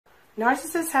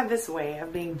Narcissists have this way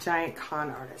of being giant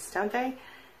con artists, don't they?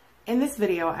 In this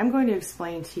video, I'm going to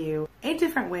explain to you 8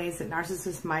 different ways that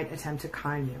narcissists might attempt to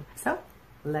con you. So,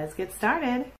 let's get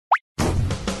started.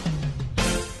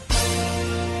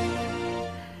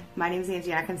 My name is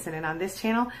Angie Atkinson, and on this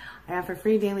channel, I offer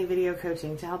free daily video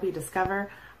coaching to help you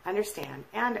discover, understand,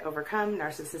 and overcome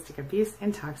narcissistic abuse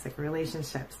and toxic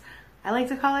relationships. I like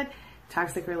to call it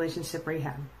toxic relationship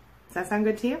rehab. Does that sound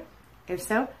good to you? If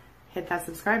so, hit that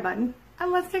subscribe button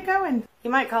and let's get going. You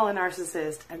might call a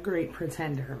narcissist a great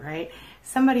pretender, right?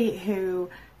 Somebody who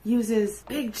uses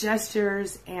big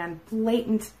gestures and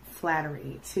blatant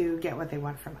flattery to get what they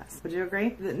want from us. Would you agree?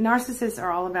 The narcissists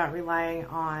are all about relying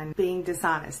on being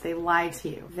dishonest. They lie to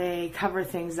you. They cover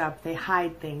things up. They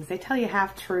hide things. They tell you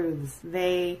half-truths.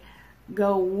 They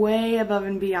go way above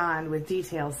and beyond with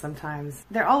details sometimes.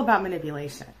 They're all about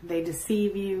manipulation. They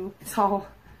deceive you. It's all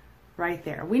right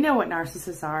there. We know what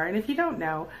narcissists are, and if you don't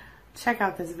know, check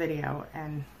out this video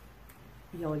and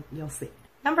you'll see.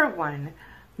 Number 1,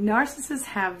 narcissists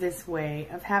have this way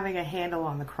of having a handle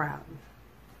on the crowd.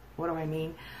 What do I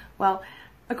mean? Well,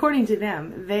 according to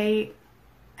them, they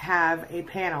have a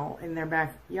panel in their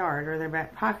backyard or their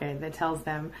back pocket that tells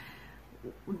them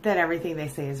that everything they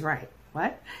say is right.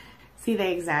 What? See,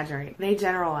 they exaggerate. They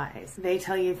generalize. They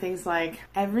tell you things like,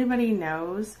 everybody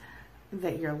knows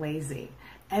that you're lazy.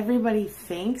 Everybody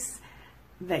thinks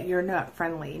that you're not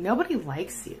friendly. Nobody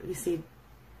likes you. You see,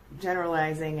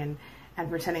 generalizing and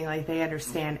pretending like they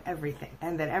understand everything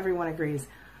and that everyone agrees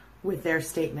with their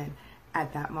statement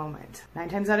at that moment. 9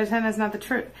 times out of 10, that's not the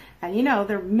truth. And you know,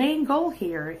 their main goal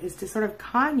here is to sort of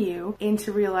con you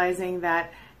into realizing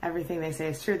that everything they say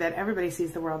is true, that everybody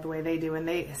sees the world the way they do, and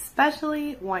they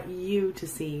especially want you to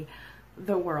see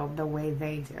the world the way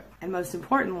they do. And most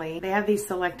importantly, they have these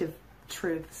selective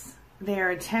truths. They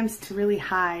are attempts to really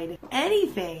hide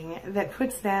anything that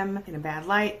puts them in a bad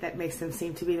light, that makes them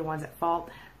seem to be the ones at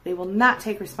fault. They will not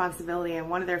take responsibility, and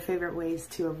one of their favorite ways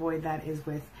to avoid that is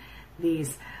with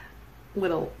these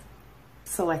little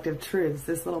selective truths,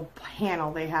 this little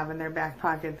panel they have in their back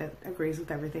pocket that agrees with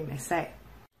everything they say.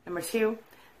 Number 2,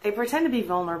 they pretend to be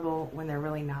vulnerable when they're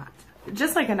really not.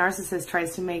 Just like a narcissist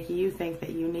tries to make you think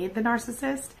that you need the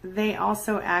narcissist, they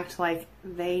also act like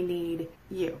they need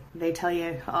you. They tell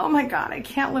you, oh my God, I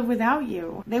can't live without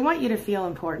you. They want you to feel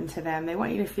important to them. They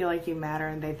want you to feel like you matter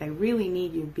and that they really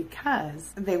need you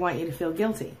because they want you to feel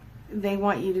guilty. They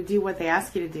want you to do what they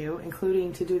ask you to do,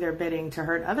 including to do their bidding to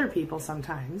hurt other people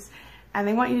sometimes. And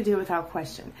they want you to do it without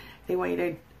question. They want you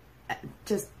to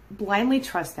just blindly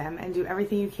trust them and do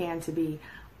everything you can to be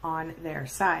on their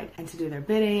side and to do their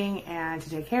bidding and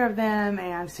to take care of them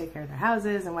and to take care of their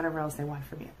houses and whatever else they want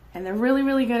from you. And they're really,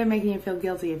 really good at making you feel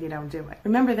guilty if you don't do it.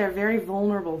 Remember, they're very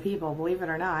vulnerable people, believe it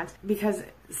or not, because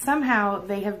somehow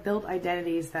they have built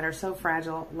identities that are so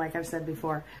fragile. Like I've said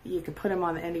before, you could put them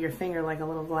on the end of your finger like a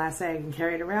little glass egg and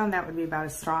carry it around. That would be about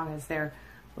as strong as their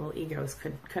little egos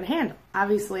could handle.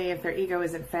 Obviously, if their ego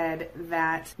isn't fed,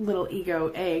 that little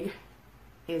ego egg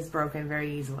is broken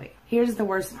very easily. Here's the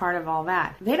worst part of all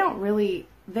that. They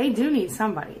do need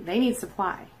somebody. They need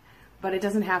supply. But it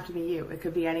doesn't have to be you. It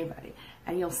could be anybody.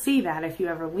 And you'll see that if you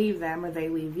ever leave them or they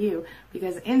leave you,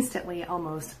 because instantly,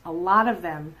 almost, a lot of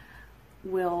them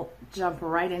will jump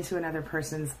right into another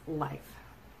person's life.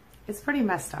 It's pretty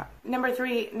messed up. Number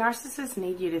 3, narcissists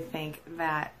need you to think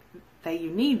that you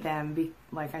need them,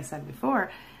 like I said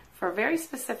before, for a very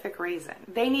specific reason.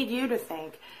 They need you to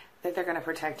think that they're going to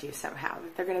protect you somehow,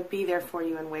 that they're going to be there for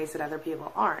you in ways that other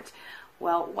people aren't.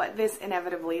 Well, what this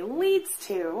inevitably leads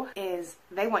to is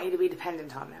they want you to be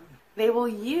dependent on them. They will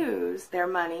use their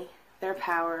money, their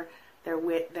power, their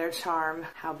wit, their charm,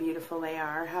 how beautiful they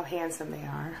are, how handsome they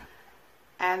are,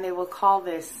 and they will call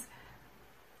this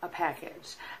a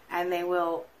package. And they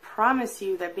will promise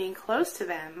you that being close to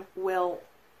them will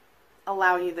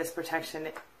allow you this protection,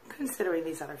 considering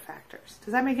these other factors.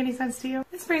 Does that make any sense to you?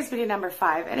 This brings me to number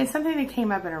 5, and it's something that came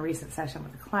up in a recent session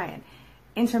with a client.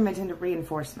 Intermittent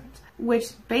reinforcement,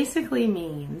 which basically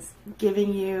means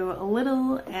giving you a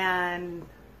little and,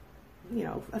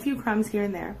 a few crumbs here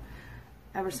and there,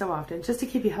 ever so often, just to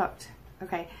keep you hooked.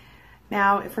 Okay.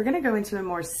 Now, if we're going to go into a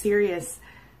more serious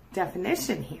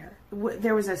definition here,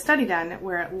 there was a study done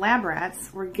where lab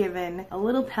rats were given a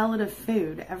little pellet of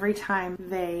food every time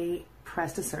they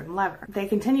pressed a certain lever. They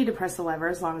continued to press the lever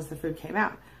as long as the food came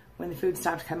out. When the food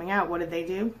stopped coming out, what did they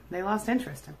do? They lost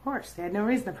interest, of course. They had no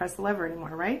reason to press the lever anymore,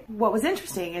 right? What was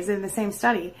interesting is in the same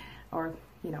study, or,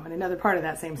 in another part of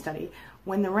that same study,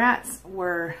 when the rats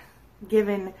were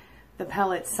given the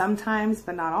pellets sometimes,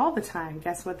 but not all the time,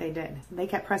 guess what they did? They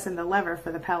kept pressing the lever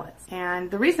for the pellets.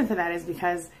 And the reason for that is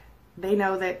because they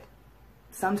know that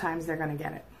sometimes they're going to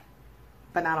get it,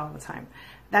 but not all the time.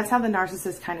 That's how the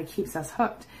narcissist kind of keeps us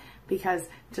hooked, because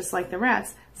just like the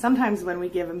rats, sometimes when we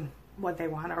give them what they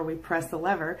want or we press the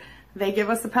lever, they give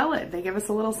us a pellet. They give us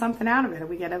a little something out of it.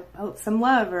 We get some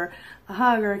love or a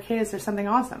hug or a kiss or something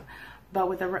awesome. But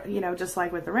with the, just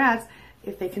like with the rats,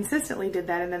 if they consistently did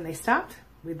that and then they stopped,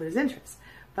 we'd lose interest.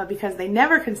 But because they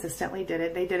never consistently did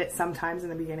it, they did it sometimes in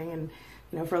the beginning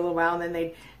and, for a little while, and then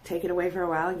they'd take it away for a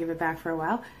while and give it back for a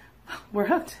while, we're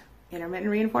hooked. Intermittent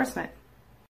reinforcement.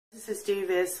 Narcissists do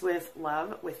this with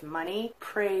love, with money,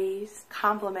 praise,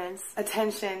 compliments,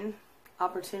 attention,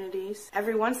 opportunities.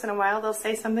 Every once in a while, they'll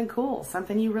say something cool,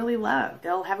 something you really love.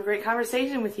 They'll have a great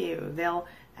conversation with you. They'll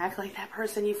act like that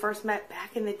person you first met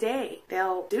back in the day.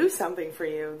 They'll do something for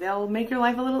you. They'll make your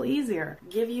life a little easier,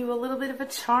 give you a little bit of a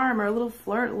charm or a little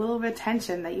flirt, a little bit of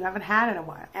attention that you haven't had in a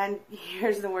while. And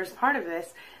here's the worst part of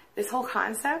this whole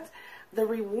concept, the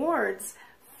rewards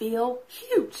feel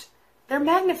huge. They're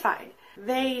magnified.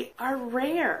 They are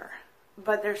rare,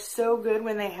 but they're so good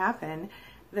when they happen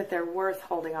that they're worth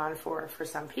holding on for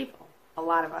some people. A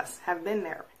lot of us have been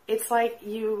there. It's like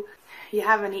you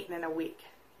haven't eaten in a week.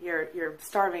 You're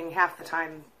starving half the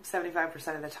time,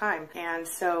 75% of the time. And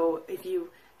so if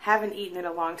you haven't eaten in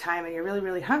a long time and you're really,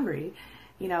 really hungry,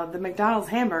 the McDonald's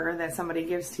hamburger that somebody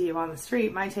gives to you on the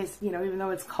street might taste, even though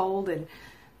it's cold and,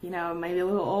 maybe a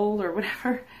little old or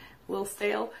whatever, a little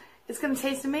stale, it's going to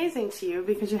taste amazing to you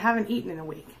because you haven't eaten in a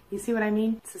week. You see what I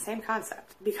mean? It's the same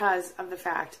concept because of the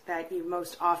fact that you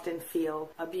most often feel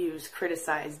abused,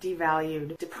 criticized,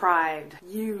 devalued, deprived,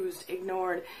 used,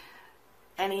 ignored.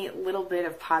 Any little bit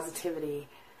of positivity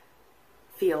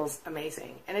feels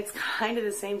amazing. And it's kind of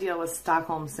the same deal with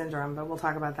Stockholm Syndrome, but we'll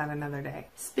talk about that another day.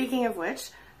 Speaking of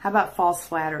which, how about false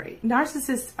flattery?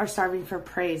 Narcissists are starving for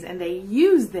praise, and they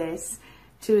use this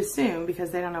to assume, because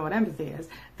they don't know what empathy is,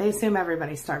 they assume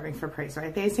everybody's starving for praise,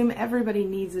 right? They assume everybody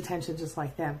needs attention just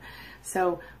like them.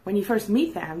 So when you first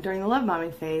meet them during the love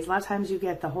bombing phase, a lot of times you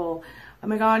get the whole, oh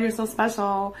my God, you're so special.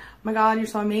 Oh my God, you're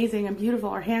so amazing and beautiful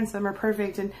or handsome or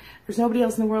perfect. And there's nobody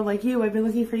else in the world like you. I've been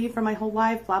looking for you for my whole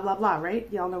life, blah, blah, blah,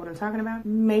 right? Y'all know what I'm talking about?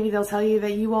 Maybe they'll tell you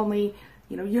that you only,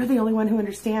 you're the only one who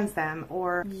understands them,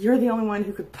 or you're the only one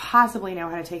who could possibly know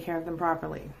how to take care of them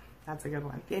properly. That's a good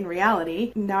one. In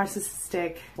reality,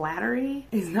 narcissistic flattery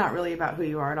is not really about who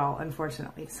you are at all,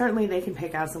 unfortunately. Certainly they can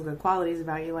pick out some good qualities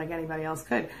about you like anybody else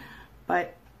could,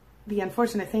 but the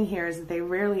unfortunate thing here is that they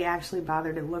rarely actually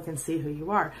bother to look and see who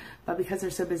you are. But because they're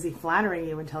so busy flattering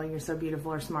you and telling you're so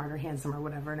beautiful or smart or handsome or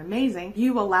whatever and amazing,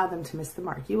 you allow them to miss the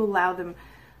mark. You allow them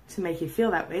to make you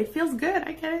feel that way. It feels good.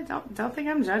 I get it. Don't think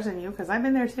I'm judging you, because I've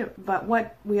been there too. But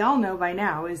what we all know by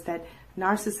now is that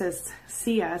narcissists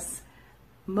see us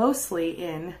mostly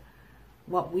in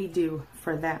what we do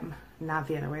for them, not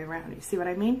the other way around. You see what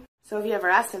I mean? So if you ever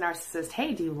asked a narcissist,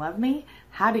 hey, do you love me?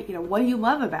 What do you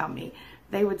love about me?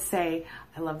 They would say,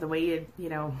 I love the way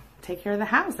you take care of the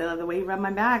house. I love the way you rub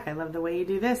my back. I love the way you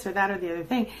do this or that or the other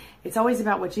thing. It's always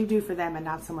about what you do for them and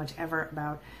not so much ever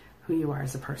about who you are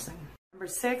as a person. Number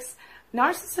 6,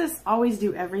 narcissists always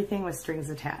do everything with strings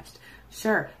attached.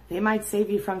 Sure, they might save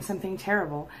you from something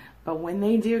terrible, but when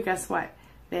they do, guess what?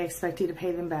 They expect you to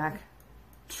pay them back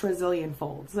trillion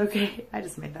folds. Okay, I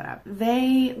just made that up.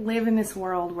 They live in this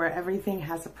world where everything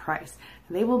has a price.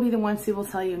 They will be the ones who will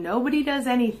tell you nobody does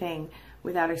anything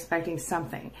without expecting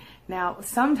something. Now,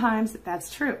 sometimes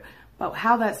that's true, but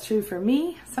how that's true for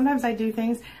me, sometimes I do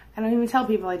things, I don't even tell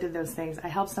people I did those things. I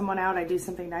help someone out, I do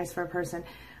something nice for a person,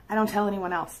 I don't tell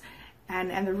anyone else.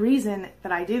 And the reason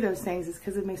that I do those things is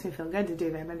because it makes me feel good to do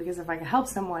them, and because if I can help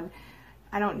someone,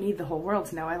 I don't need the whole world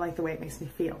to know. I like the way it makes me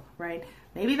feel, right?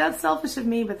 Maybe that's selfish of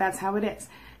me, but that's how it is.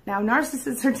 Now,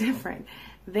 narcissists are different.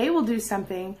 They will do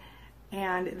something,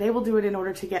 and they will do it in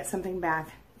order to get something back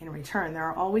in return. There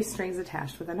are always strings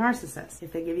attached with a narcissist.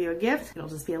 If they give you a gift, it'll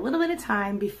just be a little bit of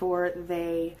time before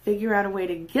they figure out a way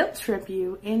to guilt trip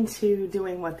you into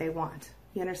doing what they want.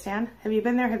 You understand? Have you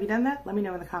been there? Have you done that? Let me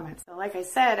know in the comments. So like I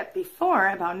said before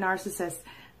about narcissists,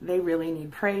 they really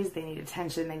need praise, they need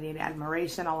attention, they need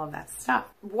admiration, all of that stuff.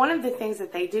 One of the things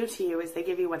that they do to you is they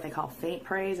give you what they call faint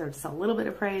praise, or just a little bit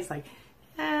of praise, like,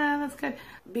 that's good.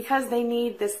 Because they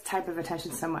need this type of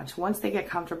attention so much. Once they get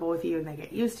comfortable with you and they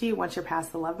get used to you, once you're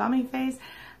past the love bombing phase,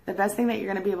 the best thing that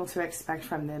you're going to be able to expect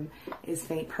from them is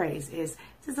faint praise, is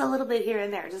just a little bit here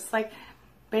and there. Just like,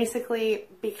 basically,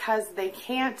 because they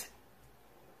can't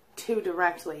too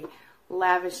directly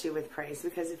lavish you with praise,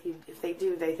 because if they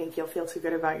do, they think you'll feel too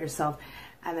good about yourself,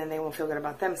 and then they won't feel good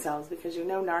about themselves, because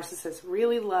narcissists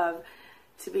really love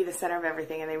to be the center of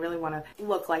everything, and they really want to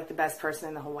look like the best person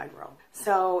in the whole wide world.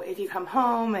 So if you come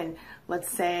home and let's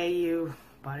say you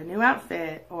bought a new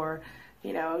outfit, or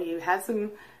you know, you had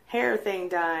some hair thing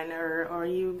done or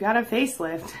you got a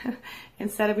facelift,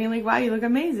 instead of being like, wow, you look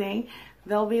amazing,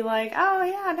 they'll be like, oh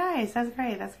yeah, nice, that's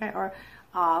great, or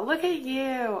oh, look at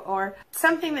you, or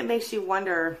something that makes you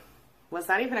wonder, was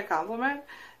that even a compliment?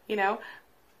 You know,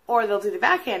 or they'll do the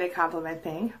backhanded compliment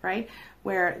thing, right?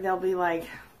 Where they'll be like,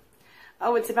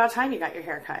 oh, it's about time you got your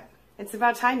hair cut. It's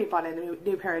about time you bought a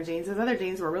new pair of jeans. Those other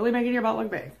jeans were really making your butt look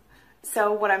big.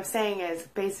 So what I'm saying is,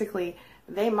 basically,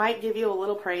 they might give you a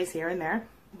little praise here and there,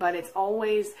 but it's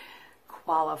always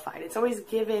qualified. It's always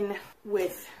given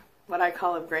with what I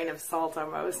call a grain of salt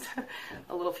almost,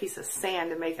 a little piece of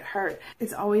sand to make it hurt.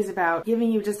 It's always about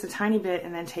giving you just a tiny bit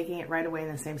and then taking it right away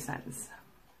in the same sentence.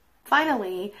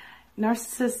 Finally,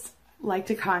 narcissists like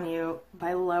to con you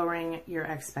by lowering your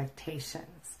expectations.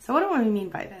 So what do I mean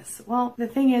by this? Well, the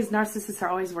thing is, narcissists are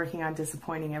always working on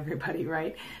disappointing everybody,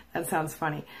 right? That sounds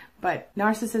funny. But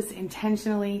narcissists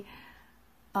intentionally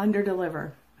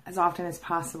underdeliver as often as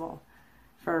possible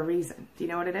for a reason. Do you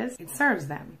know what it is? It serves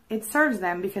them. It serves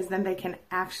them because then they can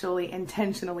actually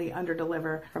intentionally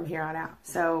underdeliver from here on out.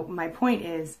 So my point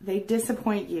is, they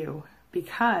disappoint you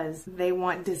because they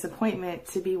want disappointment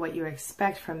to be what you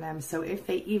expect from them. So if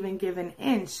they even give an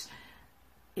inch,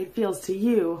 it feels to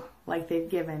you like they've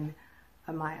given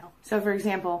a mile. So for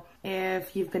example,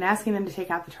 if you've been asking them to take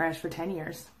out the trash for 10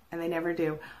 years and they never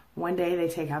do, one day they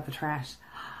take out the trash.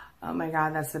 Oh my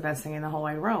God, that's the best thing in the whole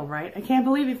wide world, right? I can't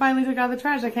believe he finally took out the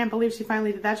trash. I can't believe she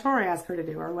finally did that chore I asked her to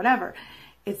do, or whatever.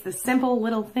 It's the simple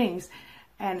little things.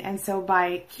 And so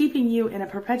by keeping you in a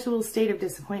perpetual state of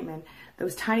disappointment,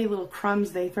 those tiny little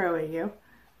crumbs they throw at you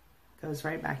goes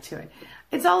right back to it.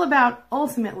 It's all about,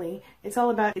 ultimately, it's all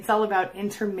about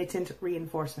intermittent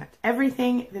reinforcement.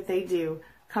 Everything that they do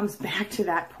comes back to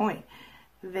that point.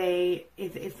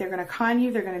 If they're going to con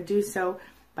you, they're going to do so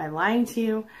by lying to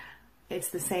you. It's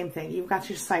the same thing. You've got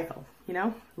your cycle, you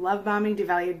know, love bombing,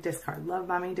 devalue, discard, love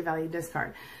bombing, devalue,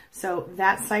 discard. So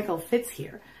that cycle fits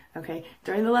here. Okay.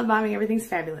 During the love bombing, everything's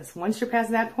fabulous. Once you're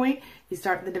past that point, you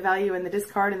start the devalue and the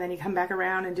discard, and then you come back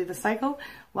around and do the cycle.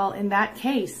 Well, in that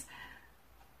case,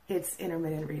 it's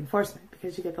intermittent reinforcement,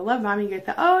 because you get the love bombing, you get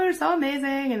the, oh, you're so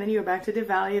amazing. And then you go back to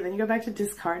devalue, then you go back to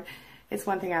discard. It's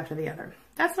one thing after the other.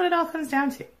 That's what it all comes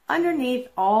down to. Underneath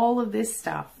all of this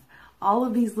stuff, all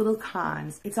of these little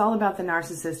cons, it's all about the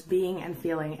narcissist being and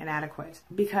feeling inadequate,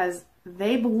 because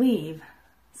they believe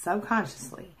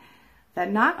subconsciously that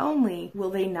not only will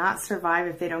they not survive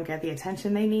if they don't get the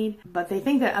attention they need, but they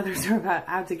think that others are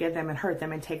out to get them and hurt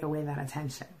them and take away that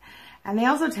attention. And they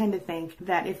also tend to think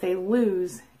that if they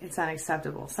lose, it's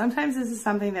unacceptable. Sometimes this is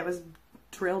something that was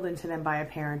drilled into them by a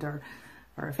parent or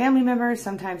a family member.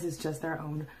 Sometimes it's just their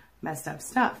own messed up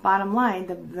stuff. Bottom line,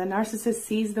 the narcissist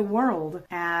sees the world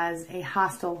as a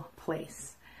hostile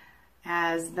place,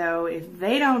 as though if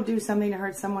they don't do something to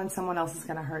hurt someone, someone else is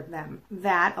going to hurt them.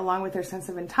 That, along with their sense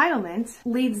of entitlement,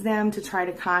 leads them to try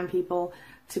to con people,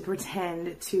 to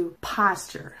pretend, to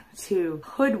posture, to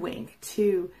hoodwink,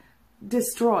 to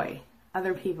destroy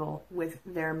other people with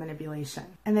their manipulation.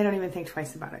 And they don't even think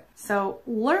twice about it. So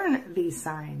learn these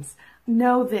signs.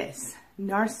 Know this.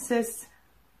 Narcissists,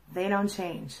 they don't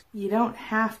change. You don't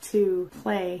have to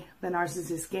play the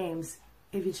narcissist games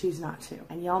if you choose not to.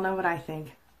 And y'all know what I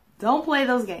think. Don't play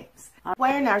those games.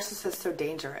 Why are narcissists so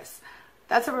dangerous?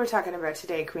 That's what we're talking about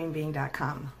today at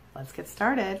queenbeing.com. Let's get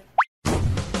started.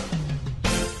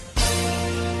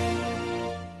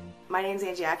 My name's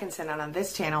Angie Atkinson, and on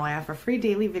this channel I offer free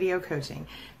daily video coaching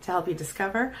to help you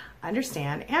discover,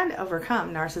 understand, and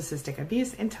overcome narcissistic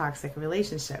abuse in toxic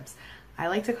relationships. I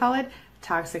like to call it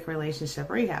toxic relationship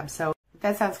rehab. So if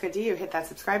that sounds good to you, hit that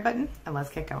subscribe button and let's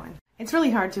get going. It's really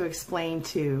hard to explain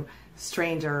to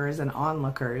strangers and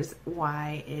onlookers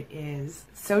why it is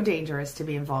so dangerous to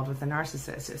be involved with a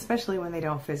narcissist, especially when they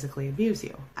don't physically abuse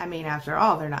you. I mean, after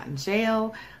all, they're not in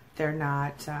jail. They're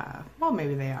not, well,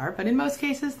 maybe they are, but in most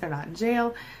cases, they're not in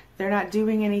jail. They're not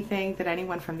doing anything that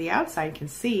anyone from the outside can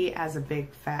see as a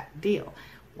big fat deal.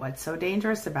 What's so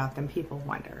dangerous about them, people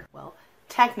wonder? Well,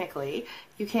 technically,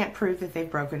 you can't prove that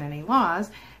they've broken any laws.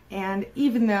 And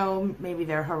even though maybe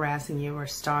they're harassing you or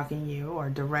stalking you or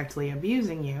directly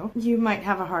abusing you, you might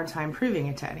have a hard time proving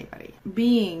it to anybody.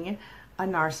 Being a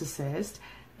narcissist,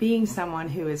 being someone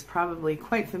who is probably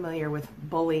quite familiar with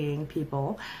bullying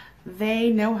people, they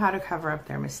know how to cover up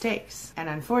their mistakes. And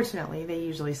unfortunately, they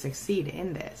usually succeed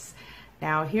in this.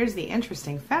 Now, here's the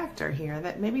interesting factor here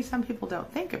that maybe some people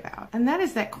don't think about. And that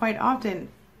is that quite often,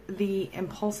 the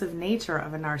impulsive nature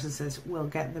of a narcissist will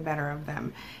get the better of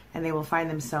them, and they will find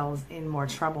themselves in more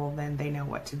trouble than they know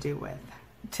what to do with.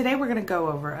 Today we're going to go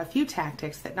over a few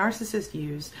tactics that narcissists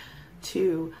use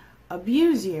to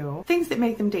abuse you, things that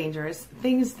make them dangerous,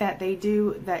 things that they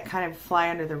do that kind of fly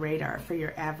under the radar for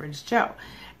your average Joe.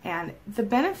 And the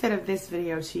benefit of this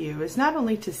video to you is not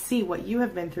only to see what you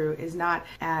have been through is not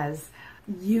as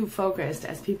you focused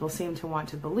as people seem to want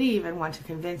to believe and want to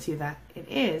convince you that it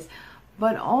is,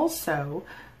 but also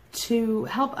to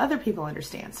help other people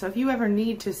understand. So if you ever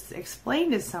need to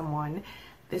explain to someone,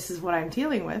 this is what I'm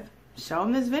dealing with, show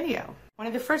them this video. One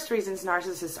of the first reasons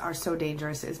narcissists are so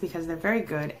dangerous is because they're very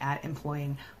good at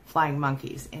employing flying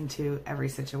monkeys into every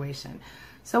situation.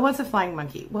 So what's a flying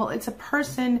monkey? Well, it's a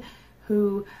person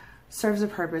who serves a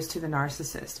purpose to the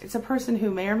narcissist. It's a person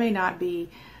who may or may not be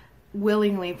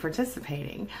willingly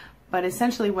participating, but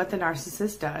essentially what the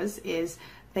narcissist does is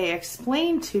they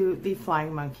explain to the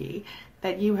flying monkey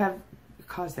that you have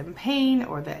caused them pain,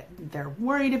 or that they're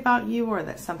worried about you, or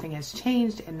that something has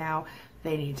changed and now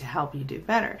they need to help you do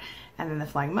better. And then the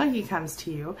flying monkey comes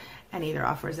to you and either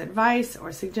offers advice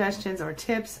or suggestions or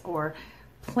tips, or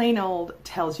plain old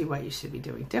tells you what you should be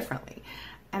doing differently.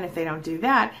 And if they don't do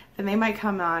that, then they might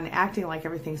come on acting like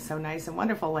everything's so nice and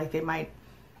wonderful. Like they might,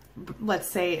 let's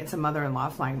say it's a mother-in-law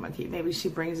flying monkey. Maybe she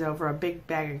brings over a big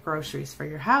bag of groceries for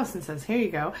your house and says, here you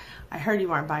go. I heard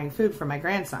you aren't buying food for my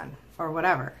grandson, or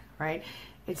whatever, right?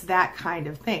 It's that kind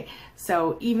of thing.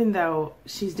 So even though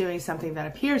she's doing something that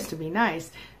appears to be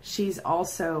nice, she's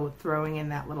also throwing in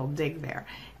that little dig there.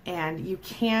 And you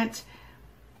can't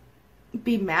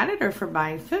be mad at her for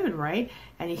buying food, right?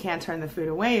 And you can't turn the food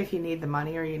away if you need the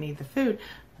money or you need the food.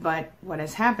 But what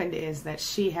has happened is that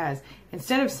she has,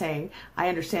 instead of saying, I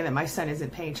understand that my son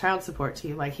isn't paying child support to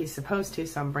you like he's supposed to,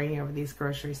 so I'm bringing over these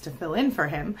groceries to fill in for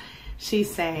him,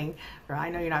 she's saying, I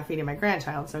know you're not feeding my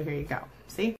grandchild, so here you go.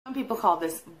 See? Some people call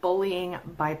this bullying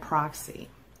by proxy.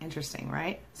 Interesting,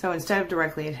 right? So instead of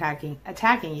directly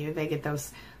attacking you, they get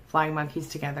those flying monkeys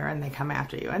together and they come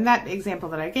after you. And that example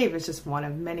that I gave is just one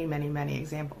of many, many, many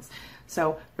examples.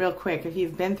 So real quick, if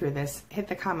you've been through this, hit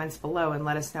the comments below and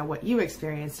let us know what you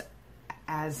experienced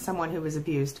as someone who was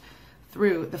abused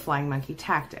through the flying monkey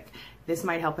tactic. This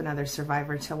might help another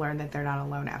survivor to learn that they're not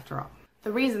alone after all.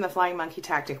 The reason the flying monkey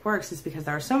tactic works is because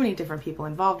there are so many different people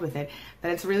involved with it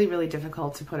that it's really, really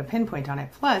difficult to put a pinpoint on it.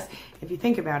 Plus, if you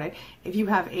think about it, if you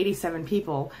have 87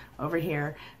 people over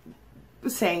here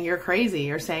saying you're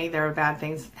crazy or saying there are bad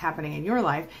things happening in your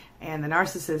life, and the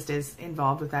narcissist is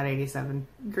involved with that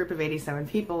group of 87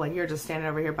 people, and you're just standing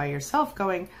over here by yourself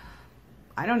going,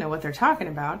 I don't know what they're talking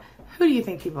about, who do you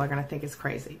think people are going to think is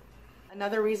crazy?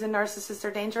 Another reason narcissists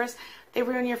are dangerous, they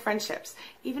ruin your friendships.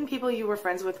 Even people you were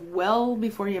friends with well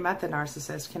before you met the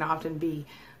narcissist can often be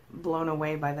blown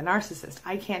away by the narcissist.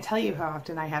 I can't tell you how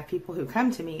often I have people who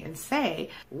come to me and say,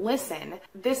 listen,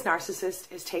 this narcissist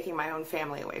is taking my own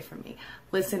family away from me.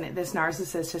 Listen, this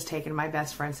narcissist has taken my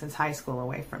best friend since high school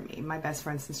away from me, my best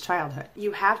friend since childhood.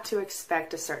 You have to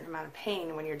expect a certain amount of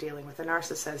pain when you're dealing with a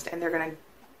narcissist, and they're going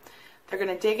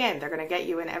to dig in. They're going to get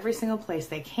you in every single place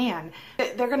they can.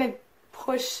 They're going to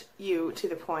push you to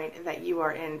the point that you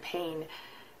are in pain,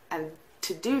 and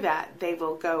to do that, they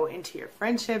will go into your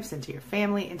friendships, into your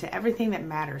family, into everything that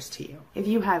matters to you. If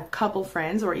you have couple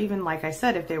friends, or even like I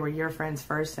said, if they were your friends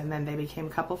first and then they became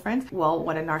couple friends, well,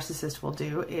 what a narcissist will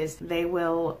do is they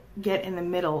will get in the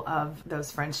middle of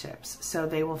those friendships. So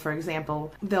they will, for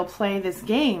example, they'll play this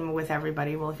game with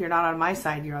everybody. Well, if you're not on my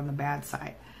side, you're on the bad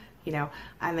side, you know,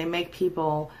 and they make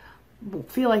people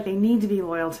feel like they need to be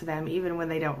loyal to them even when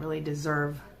they don't really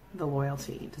deserve the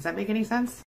loyalty. Does that make any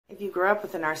sense? If you grew up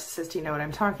with a narcissist, you know what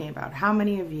I'm talking about. How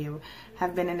many of you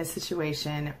have been in a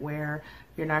situation where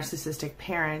your narcissistic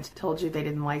parent told you they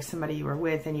didn't like somebody you were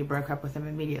with and you broke up with them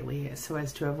immediately so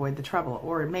as to avoid the trouble?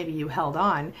 Or maybe you held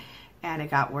on and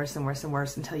it got worse and worse and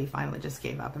worse until you finally just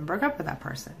gave up and broke up with that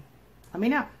person. Let me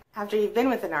know. After you've been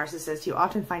with a narcissist, you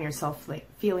often find yourself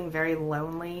feeling very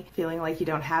lonely, feeling like you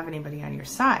don't have anybody on your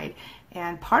side.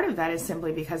 And part of that is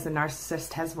simply because the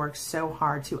narcissist has worked so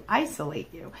hard to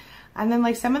isolate you. And then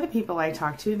like some of the people I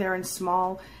talk to, they're in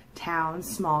small towns,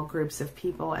 small groups of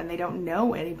people, and they don't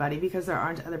know anybody because there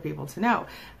aren't other people to know.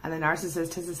 And the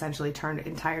narcissist has essentially turned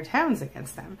entire towns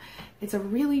against them. It's a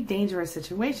really dangerous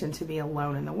situation to be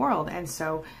alone in the world. And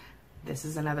so this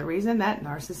is another reason that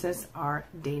narcissists are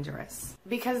dangerous.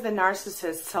 Because the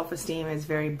narcissist's self-esteem is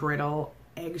very brittle,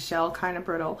 eggshell kind of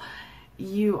brittle,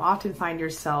 you often find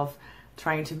yourself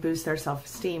trying to boost their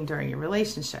self-esteem during your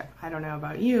relationship. I don't know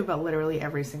about you, but literally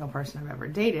every single person I've ever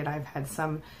dated, I've had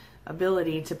some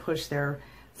ability to push their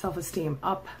self-esteem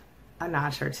up a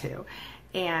notch or two.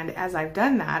 And as I've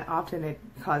done that, often it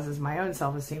causes my own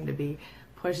self-esteem to be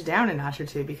pushed down a notch or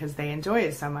two because they enjoy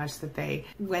it so much that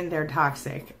when they're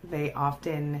toxic, they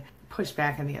often push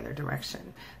back in the other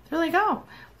direction. They're like, oh,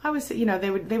 they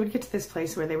would get to this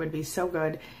place where they would be so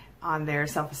good on their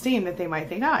self-esteem that they might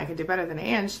think, oh, I can do better than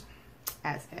Ange,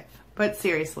 as if. But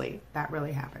seriously, that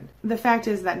really happened. The fact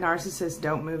is that narcissists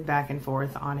don't move back and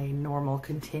forth on a normal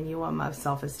continuum of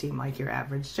self-esteem like your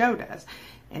average Joe does.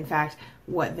 In fact,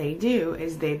 what they do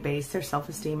is they base their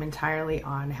self-esteem entirely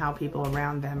on how people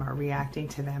around them are reacting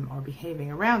to them or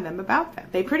behaving around them about them.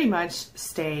 They pretty much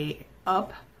stay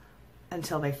up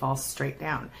until they fall straight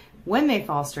down. When they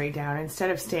fall straight down,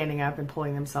 instead of standing up and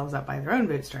pulling themselves up by their own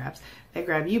bootstraps, they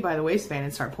grab you by the waistband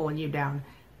and start pulling you down,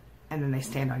 and then they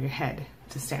stand on your head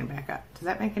to stand back up. Does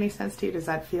that make any sense to you? Does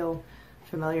that feel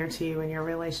familiar to you in your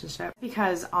relationship?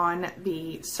 Because on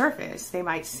the surface, they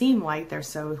might seem like they're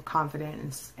so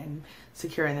confident and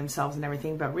secure in themselves and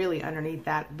everything, but really underneath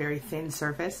that very thin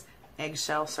surface,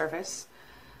 eggshell surface,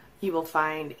 you will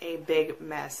find a big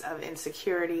mess of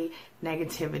insecurity,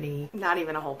 negativity, not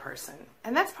even a whole person.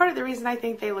 And that's part of the reason I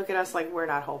think they look at us like we're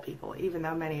not whole people, even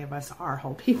though many of us are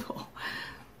whole people.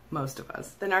 Most of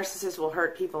us. The narcissist will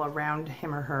hurt people around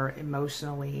him or her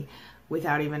emotionally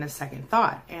without even a second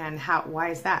thought. And why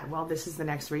is that? Well, this is the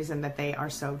next reason that they are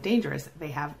so dangerous. They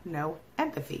have no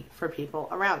empathy for people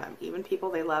around them, even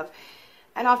people they love,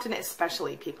 and often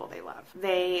especially people they love.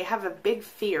 They have a big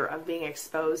fear of being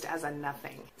exposed as a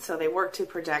nothing. So they work to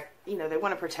protect, they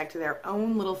want to protect their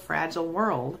own little fragile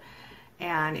world.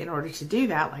 And in order to do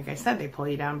that, like I said, they pull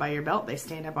you down by your belt, they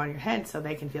stand up on your head so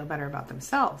they can feel better about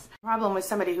themselves. The problem with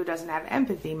somebody who doesn't have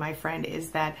empathy, my friend, is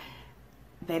that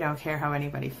they don't care how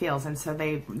anybody feels. And so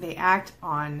they act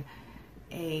on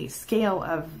a scale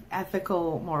of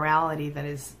ethical morality that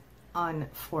is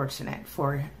unfortunate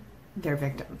for their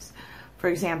victims. For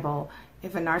example,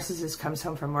 if a narcissist comes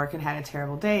home from work and had a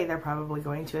terrible day, they're probably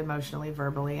going to emotionally,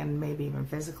 verbally, and maybe even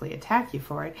physically attack you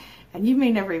for it. And you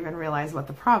may never even realize what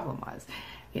the problem was.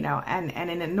 And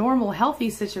in a normal, healthy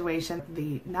situation,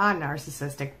 the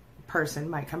non-narcissistic person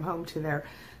might come home to their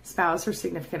spouse or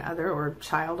significant other or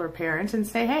child or parent and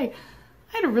say, hey,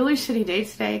 I had a really shitty day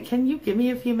today. Can you give me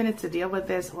a few minutes to deal with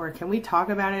this? Or can we talk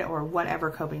about it? Or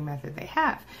whatever coping method they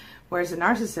have. Whereas a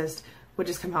narcissist would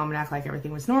just come home and act like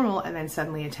everything was normal and then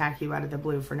suddenly attack you out of the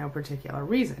blue for no particular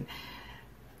reason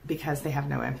because they have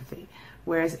no empathy.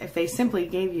 Whereas if they simply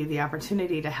gave you the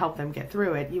opportunity to help them get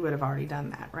through it, you would have already done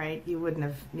that, right? You wouldn't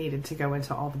have needed to go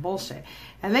into all the bullshit.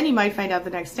 And then you might find out the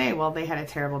next day, well, they had a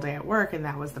terrible day at work and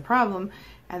that was the problem.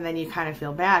 And then you kind of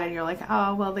feel bad and you're like,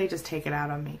 oh, well, they just take it out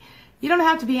on me. You don't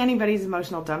have to be anybody's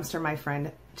emotional dumpster, my friend.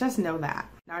 Just know that.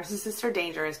 Narcissists are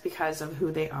dangerous because of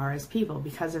who they are as people,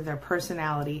 because of their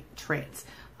personality traits.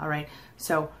 All right.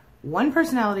 So one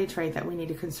personality trait that we need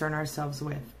to concern ourselves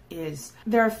with is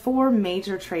there are 4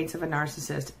 major traits of a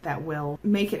narcissist that will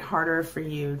make it harder for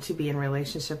you to be in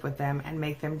relationship with them and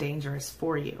make them dangerous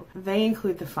for you. They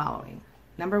include the following.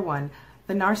 Number 1,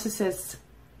 the narcissist's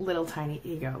little tiny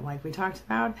ego, like we talked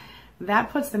about.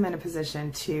 That puts them in a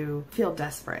position to feel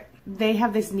desperate. They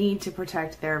have this need to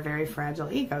protect their very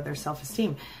fragile ego, their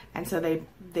self-esteem. And so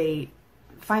they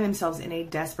find themselves in a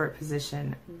desperate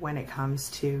position when it comes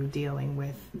to dealing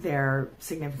with their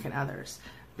significant others.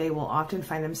 They will often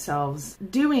find themselves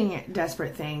doing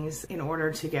desperate things in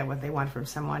order to get what they want from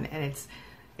someone. And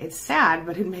it's sad,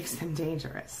 but it makes them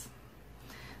dangerous.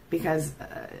 Because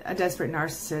a desperate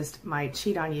narcissist might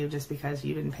cheat on you just because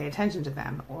you didn't pay attention to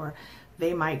them, or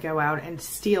they might go out and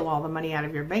steal all the money out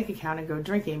of your bank account and go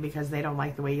drinking because they don't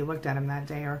like the way you looked at them that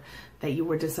day, or that you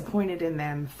were disappointed in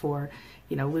them for,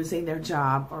 losing their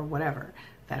job or whatever.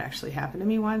 That actually happened to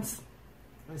me once.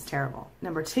 It was terrible.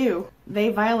 Number 2, they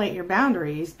violate your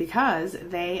boundaries because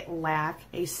they lack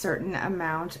a certain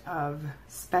amount of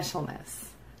specialness.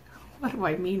 What do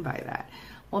I mean by that?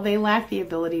 Well, they lack the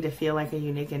ability to feel like a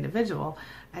unique individual.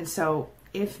 And so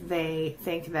if they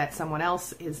think that someone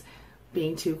else is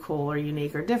being too cool or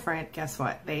unique or different, guess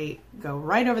what? They go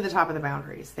right over the top of the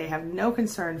boundaries. They have no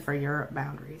concern for your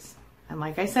boundaries. And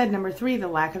like I said, number 3, the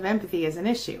lack of empathy is an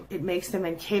issue. It makes them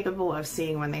incapable of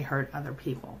seeing when they hurt other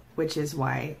people, which is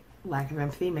why lack of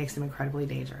empathy makes them incredibly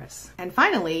dangerous. And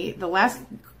finally, the last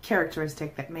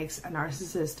characteristic that makes a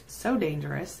narcissist so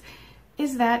dangerous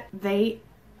is that they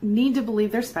need to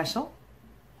believe they're special.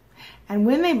 And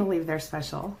when they believe they're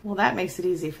special, well, that makes it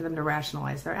easy for them to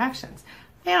rationalize their actions.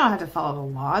 They don't have to follow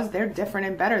the laws. They're different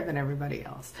and better than everybody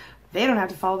else. They don't have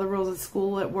to follow the rules at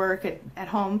school, at work, at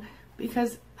home,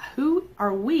 because who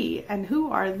are we and who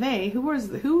are they? Who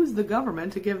is the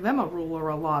government to give them a rule or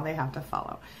a law they have to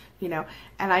follow? And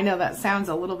I know that sounds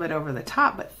a little bit over the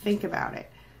top, but think about it.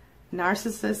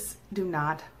 Narcissists do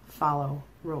not follow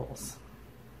rules.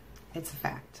 It's a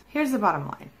fact. Here's the bottom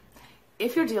line.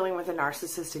 If you're dealing with a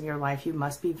narcissist in your life, you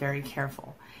must be very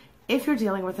careful. If you're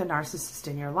dealing with a narcissist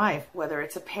in your life, whether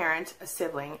it's a parent, a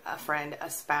sibling, a friend, a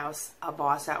spouse, a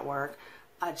boss at work,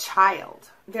 a child,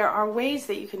 there are ways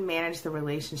that you can manage the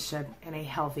relationship in a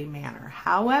healthy manner.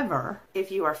 However,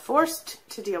 if you are forced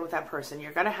to deal with that person,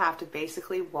 you're going to have to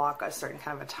basically walk a certain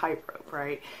kind of a tightrope,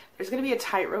 right? There's going to be a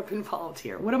tightrope involved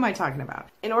here. What am I talking about?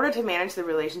 In order to manage the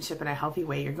relationship in a healthy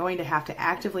way, you're going to have to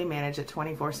actively manage it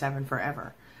 24/7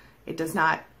 forever.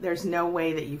 There's no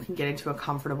way that you can get into a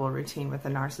comfortable routine with a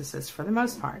narcissist for the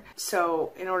most part.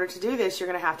 So in order to do this, you're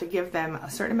going to have to give them a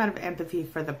certain amount of empathy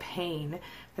for the pain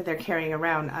that they're carrying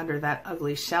around under that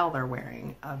ugly shell they're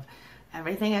wearing of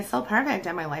everything is so perfect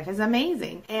and my life is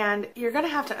amazing. And you're going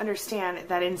to have to understand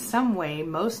that in some way,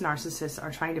 most narcissists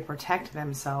are trying to protect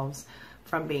themselves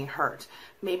from being hurt.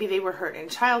 Maybe they were hurt in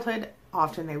childhood.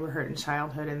 Often they were hurt in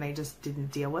childhood and they just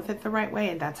didn't deal with it the right way,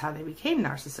 and that's how they became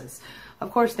narcissists.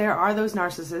 Of course, there are those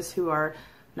narcissists who are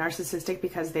narcissistic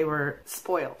because they were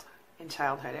spoiled in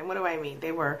childhood. And what do I mean?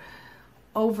 They were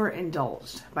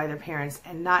overindulged by their parents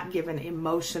and not given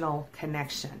emotional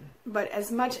connection. But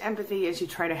as much empathy as you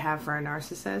try to have for a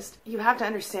narcissist, you have to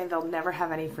understand they'll never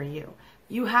have any for you.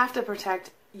 You have to protect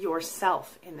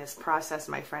yourself in this process,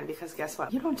 my friend, because guess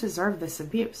what? You don't deserve this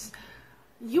abuse.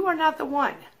 You are not the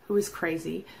one who is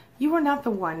crazy. You are not the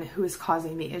one who is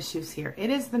causing the issues here. It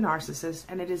is the narcissist,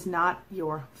 and it is not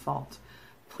your fault.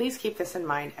 Please keep this in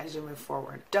mind as you move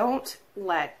forward. Don't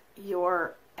let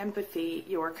your empathy,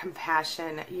 your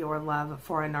compassion, your love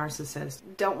for a narcissist,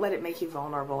 don't let it make you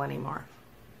vulnerable anymore.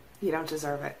 You don't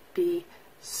deserve it. Be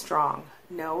strong.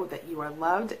 Know that you are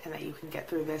loved and that you can get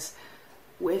through this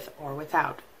with or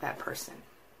without that person.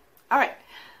 All right.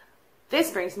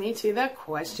 This brings me to the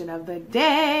question of the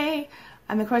day.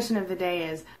 And the question of the day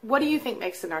is, what do you think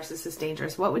makes a narcissist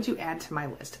dangerous? What would you add to my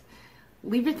list?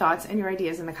 Leave your thoughts and your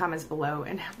ideas in the comments below,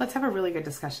 and let's have a really good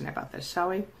discussion about this, shall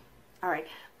we? All right.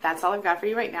 That's all I've got for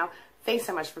you right now. Thanks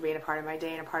so much for being a part of my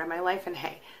day and a part of my life. And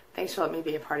hey, thanks for letting me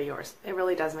be a part of yours. It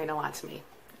really does mean a lot to me.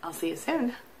 I'll see you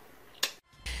soon.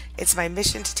 It's my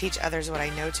mission to teach others what I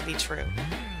know to be true.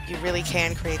 You really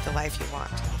can create the life you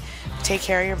want. Take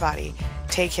care of your body.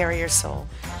 Take care of your soul.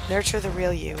 Nurture the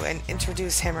real you and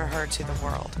introduce him or her to the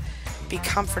world. Be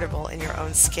comfortable in your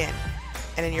own skin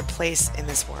and in your place in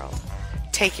this world.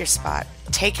 Take your spot.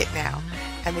 Take it now.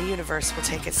 And the universe will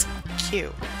take its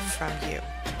cue from you.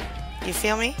 You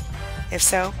feel me? If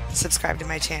so, subscribe to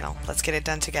my channel. Let's get it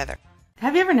done together.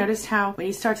 Have you ever noticed how when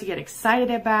you start to get excited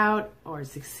about or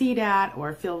succeed at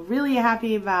or feel really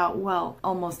happy about, well,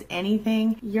 almost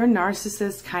anything, your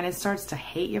narcissist kind of starts to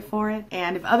hate you for it?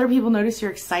 And if other people notice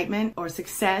your excitement or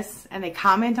success and they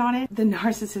comment on it, the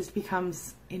narcissist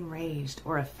becomes enraged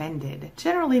or offended.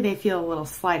 Generally, they feel a little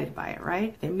slighted by it,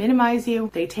 right? They minimize you,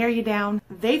 they tear you down,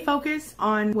 they focus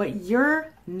on what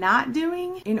you're not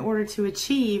doing in order to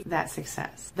achieve that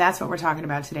success. That's what we're talking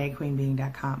about today at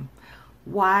queenbeing.com.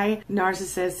 Why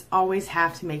narcissists always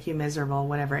have to make you miserable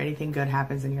whenever anything good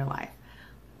happens in your life.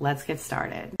 Let's get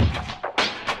started.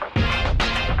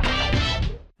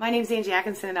 My name is Angie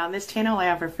Atkinson, and on this channel I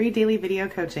offer free daily video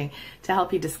coaching to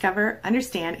help you discover,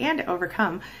 understand, and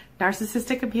overcome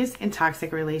narcissistic abuse in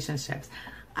toxic relationships.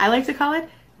 I like to call it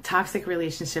toxic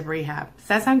relationship rehab. Does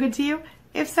that sound good to you?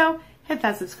 If so, hit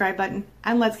that subscribe button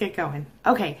and let's get going.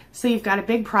 Okay, so you've got a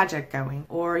big project going,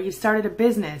 or you started a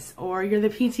business, or you're the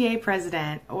PTA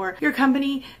president, or your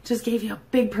company just gave you a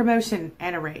big promotion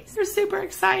and a raise. You're super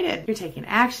excited. You're taking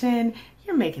action.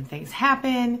 You're making things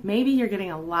happen. Maybe you're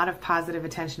getting a lot of positive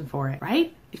attention for it,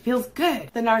 right? It feels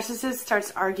good. The narcissist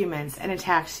starts arguments and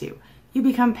attacks you. You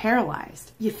become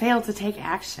paralyzed. You fail to take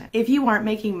action. If you aren't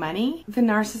making money, the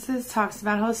narcissist talks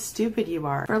about how stupid you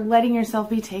are for letting yourself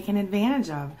be taken advantage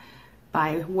of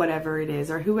by whatever it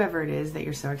is or whoever it is that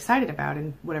you're so excited about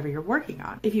and whatever you're working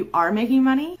on. If you are making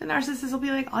money, the narcissist will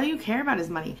be like, all you care about is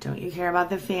money. Don't you care about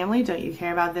the family? Don't you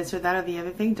care about this or that or the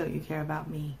other thing? Don't you care about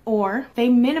me? Or they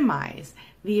minimize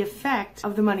the effect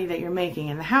of the money that you're making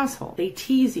in the household. They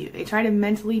tease you. They try to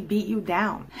mentally beat you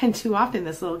down. And too often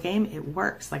this little game, it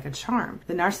works like a charm.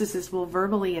 The narcissist will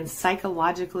verbally and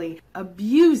psychologically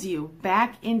abuse you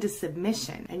back into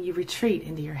submission, and you retreat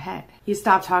into your head. You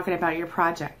stop talking about your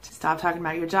project. Stop talking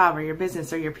about your job or your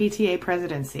business or your PTA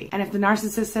presidency. And if the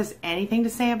narcissist has anything to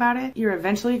say about it, you're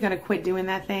eventually going to quit doing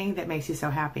that thing that makes you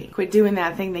so happy. Quit doing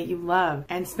that thing that you love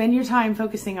and spend your time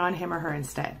focusing on him or her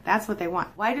instead. That's what they want.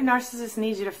 Why do narcissists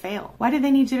need you to fail? Why do they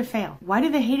need you to fail? Why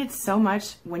do they hate it so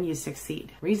much when you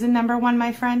succeed? Reason number one,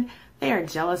 my friend, they are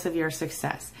jealous of your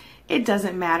success. It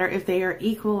doesn't matter if they are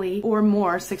equally or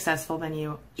more successful than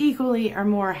you, equally or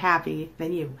more happy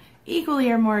than you, equally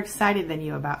or more excited than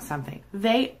you about something.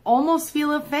 They almost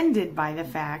feel offended by the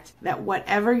fact that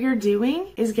whatever you're doing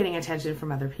is getting attention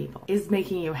from other people, is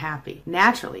making you happy.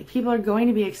 Naturally, people are going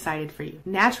to be excited for you.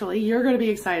 Naturally, you're going to be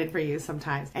excited for you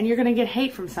sometimes. And you're going to get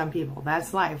hate from some people.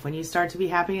 That's life. When you start to be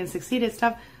happy and succeed at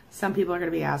stuff, some people are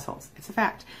going to be assholes. It's a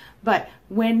fact. But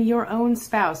when your own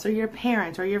spouse or your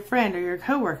parent or your friend or your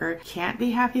coworker can't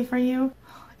be happy for you,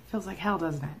 feels like hell,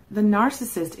 doesn't it? The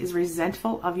narcissist is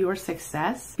resentful of your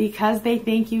success because they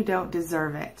think you don't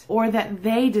deserve it, or that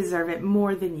they deserve it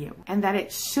more than you, and that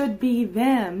it should be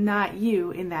them, not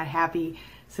you, in that happy,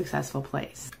 successful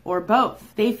place. Or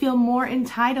both. They feel more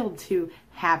entitled to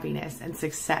happiness and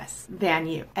success than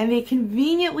you. And they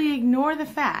conveniently ignore the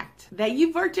fact that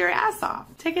you've worked your ass off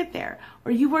to get there,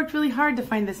 or you worked really hard to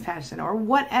find this passion, or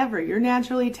whatever. You're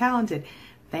naturally talented.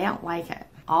 They don't like it.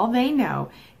 All they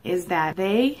know is that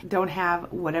they don't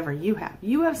have whatever you have.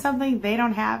 You have something they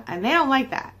don't have, and they don't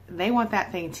like that. They want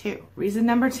that thing too. Reason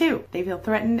number 2, they feel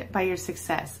threatened by your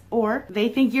success, or they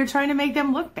think you're trying to make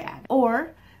them look bad, or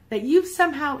that you've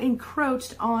somehow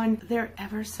encroached on their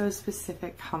ever so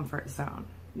specific comfort zone.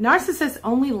 Narcissists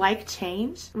only like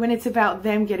change when it's about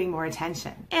them getting more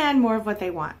attention and more of what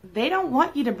they want. They don't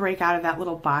want you to break out of that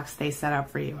little box they set up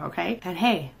for you, okay? And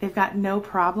hey, they've got no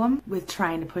problem with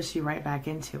trying to push you right back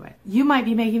into it. You might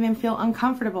be making them feel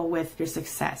uncomfortable with your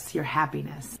success, your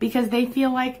happiness, because they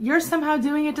feel like you're somehow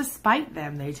doing it to spite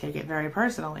them. They take it very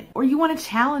personally. Or you want to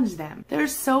challenge them. They're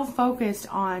so focused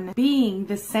on being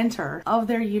the center of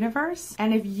their universe.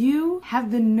 And if you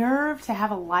have the nerve to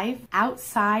have a life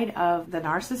outside of the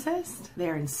narcissist,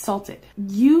 they're insulted.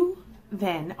 You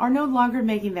then are no longer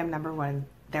making them number one.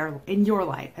 They're in your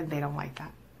life, and they don't like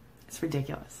that. It's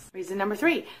ridiculous. Reason number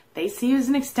 3, they see you as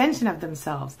an extension of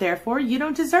themselves. Therefore, you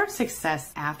don't deserve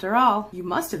success. After all, you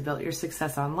must have built your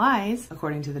success on lies,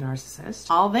 according to the narcissist.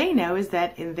 All they know is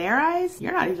that in their eyes,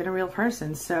 you're not even a real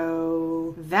person.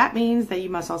 So that means that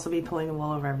you must also be pulling the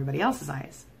wool over everybody else's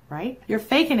eyes. Right? You're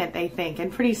faking it, they think,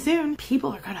 and pretty soon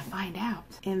people are going to find out.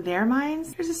 In their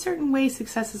minds, there's a certain way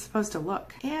success is supposed to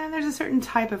look, and there's a certain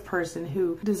type of person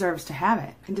who deserves to have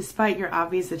it. And despite your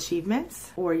obvious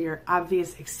achievements, or your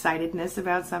obvious excitedness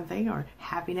about something, or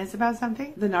happiness about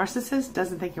something, the narcissist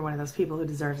doesn't think you're one of those people who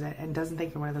deserves it, and doesn't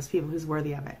think you're one of those people who's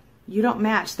worthy of it. You don't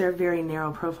match their very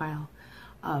narrow profile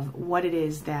of what it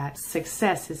is that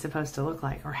success is supposed to look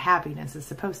like, or happiness is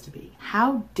supposed to be.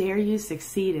 How dare you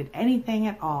succeed at anything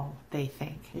at all, they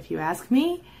think. If you ask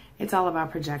me, it's all about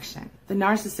projection. The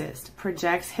narcissist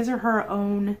projects his or her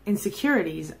own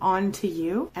insecurities onto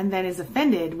you and then is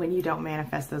offended when you don't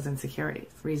manifest those insecurities.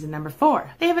 Reason number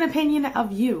 4, they have an opinion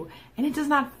of you, and it does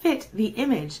not fit the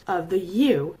image of the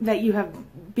you that you have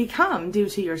become due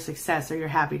to your success or your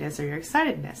happiness or your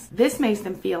excitedness. This makes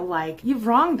them feel like you've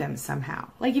wronged them somehow.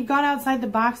 Like you've gone outside the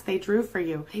box they drew for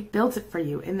you. They built it for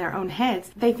you in their own heads.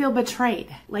 They feel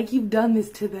betrayed. Like you've done this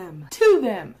to them. To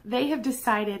them. They have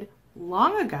decided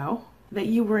long ago that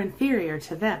you were inferior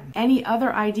to them. Any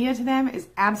other idea to them is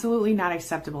absolutely not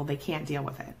acceptable. They can't deal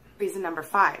with it. Reason number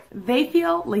 5, they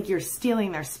feel like you're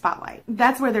stealing their spotlight.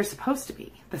 That's where they're supposed to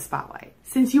be, the spotlight.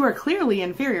 Since you are clearly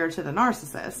inferior to the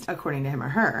narcissist, according to him or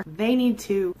her, they need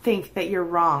to think that you're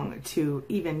wrong to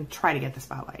even try to get the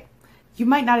spotlight. You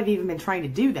might not have even been trying to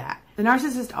do that. The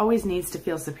narcissist always needs to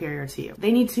feel superior to you.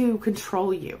 They need to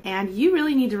control you. And you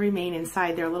really need to remain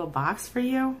inside their little box for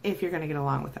you if you're going to get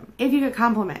along with them. If you get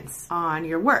compliments on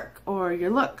your work or your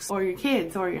looks or your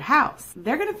kids or your house,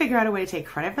 they're going to figure out a way to take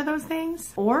credit for those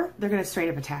things, or they're going to straight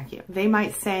up attack you. They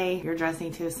might say you're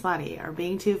dressing too slutty or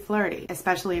being too flirty,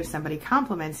 especially if somebody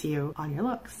compliments you on your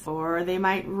looks. Or they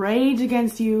might rage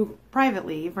against you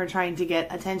privately for trying to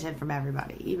get attention from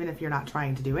everybody, even if you're not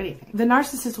trying to do anything. The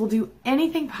narcissist will do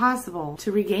anything possible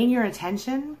to regain your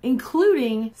attention,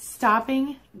 including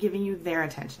stopping giving you their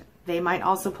attention. They might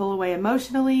also pull away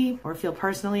emotionally or feel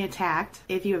personally attacked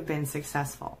if you have been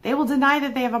successful. They will deny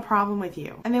that they have a problem with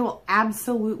you, and they will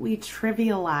absolutely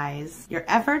trivialize your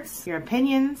efforts, your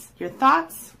opinions, your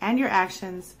thoughts, and your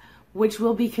actions, which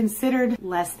will be considered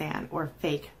less than or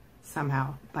fake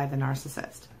somehow by the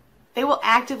narcissist. They will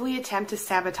actively attempt to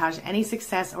sabotage any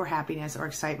success or happiness or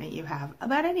excitement you have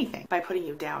about anything by putting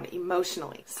you down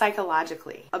emotionally,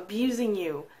 psychologically, abusing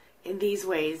you in these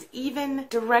ways, even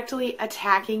directly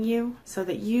attacking you so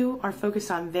that you are focused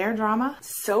on their drama,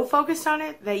 so focused on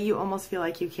it that you almost feel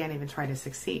like you can't even try to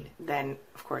succeed. Then,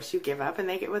 of course, you give up and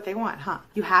they get what they want, huh?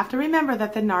 You have to remember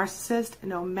that the narcissist,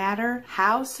 no matter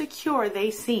how secure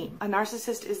they seem, a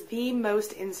narcissist is the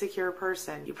most insecure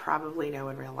person you probably know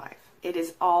in real life. It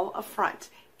is all a front.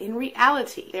 In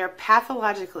reality, they are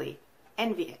pathologically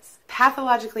envious,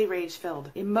 pathologically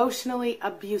rage-filled, emotionally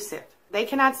abusive. They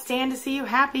cannot stand to see you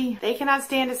happy. They cannot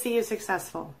stand to see you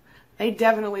successful. They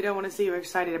definitely don't want to see you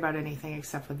excited about anything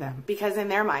except for them. Because in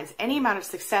their minds, any amount of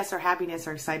success or happiness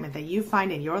or excitement that you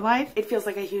find in your life, it feels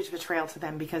like a huge betrayal to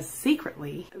them, because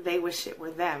secretly, they wish it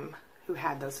were them who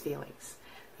had those feelings,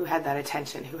 who had that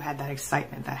attention, who had that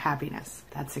excitement, that happiness,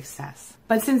 that success.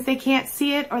 But since they can't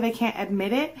see it or they can't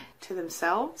admit it to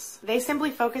themselves, they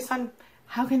simply focus on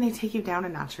how can they take you down a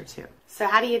notch or two. So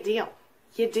how do you deal?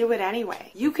 You do it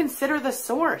anyway. You consider the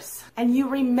source, and you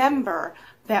remember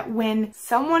that when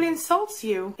someone insults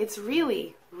you, it's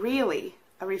really, really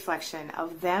a reflection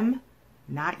of them,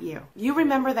 not you. You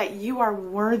remember that you are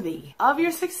worthy of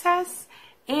your success,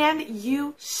 and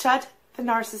you shut the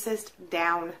narcissist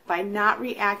down by not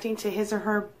reacting to his or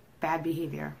her bad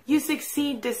behavior. You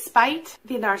succeed despite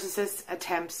the narcissist's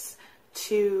attempts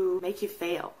to make you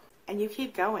fail, and you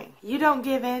keep going. You don't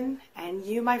give in, and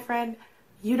you, my friend,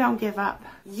 you don't give up.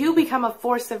 You become a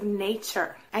force of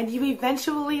nature, and you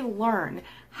eventually learn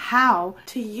how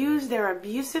to use their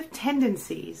abusive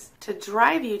tendencies to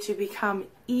drive you to become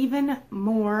even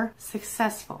more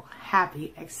successful,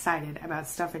 happy, excited about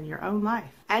stuff in your own life.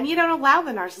 And you don't allow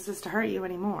the narcissist to hurt you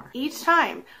anymore. Each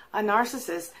time a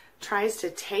narcissist tries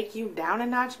to take you down a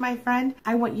notch, my friend,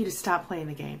 I want you to stop playing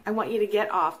the game. I want you to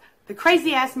get off the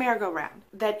crazy ass merry-go-round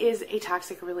that is a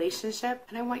toxic relationship,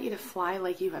 and I want you to fly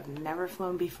like you have never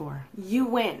flown before. You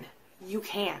win. You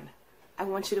can. I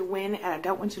want you to win, and I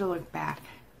don't want you to look back.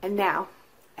 And now,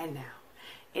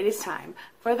 it is time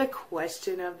for the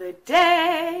question of the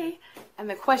day. And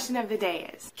the question of the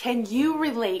day is, can you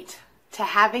relate to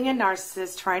having a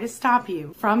narcissist try to stop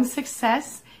you from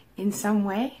success in some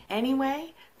way, any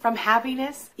way, from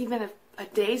happiness, even a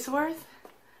day's worth,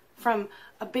 from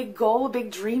a big goal, a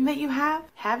big dream that you have?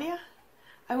 Have you?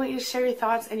 I want you to share your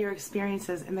thoughts and your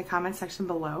experiences in the comment section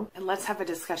below, and let's have a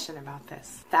discussion about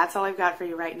this. That's all I've got for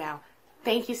you right now.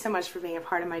 Thank you so much for being a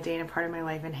part of my day and a part of my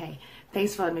life, and hey,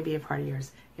 thanks for letting me be a part of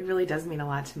yours. It really does mean a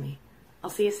lot to me. I'll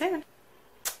see you soon.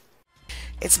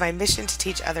 It's my mission to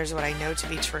teach others what I know to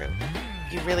be true.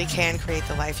 You really can create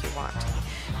the life you want.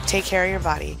 Take care of your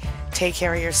body, take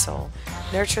care of your soul,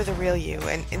 nurture the real you,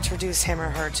 and introduce him or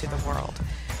her to the world.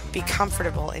 Be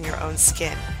comfortable in your own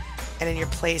skin and in your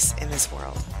place in this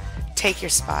world. Take your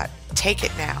spot, take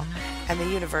it now, and the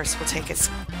universe will take its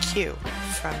cue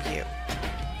from you.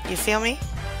 You feel me?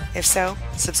 If so,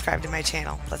 subscribe to my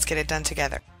channel. Let's get it done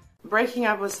together. Breaking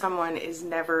up with someone is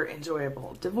never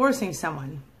enjoyable. Divorcing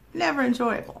someone, never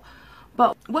enjoyable.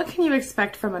 But what can you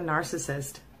expect from a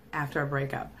narcissist after a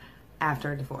breakup,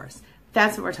 after a divorce?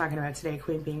 That's what we're talking about today at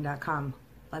queenbeing.com.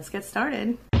 Let's get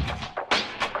started.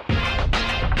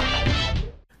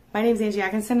 My name is Angie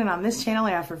Atkinson, and on this channel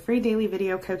I offer free daily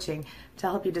video coaching to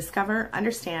help you discover,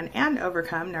 understand, and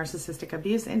overcome narcissistic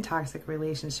abuse in toxic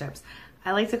relationships.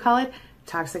 I like to call it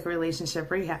toxic relationship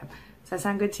rehab. Does that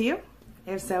sound good to you?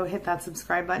 If so, hit that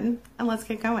subscribe button and let's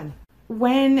get going.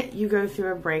 When you go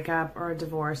through a breakup or a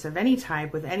divorce of any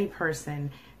type with any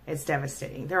person, it's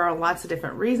devastating. There are lots of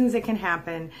different reasons it can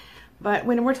happen, but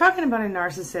when we're talking about a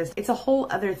narcissist, it's a whole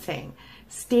other thing.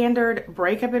 Standard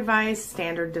breakup advice,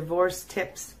 standard divorce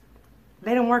tips,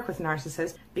 they don't work with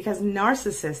narcissists because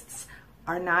narcissists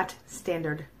are not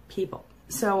standard people.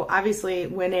 So obviously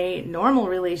when a normal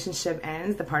relationship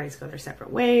ends, the parties go their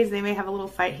separate ways. They may have a little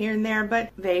fight here and there,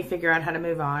 but they figure out how to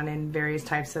move on, and various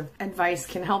types of advice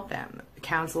can help them.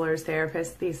 Counselors,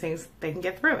 therapists, these things, they can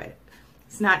get through it.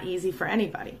 It's not easy for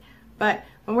anybody. But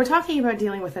when we're talking about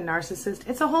dealing with a narcissist,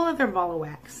 it's a whole other ball of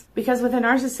wax. Because with a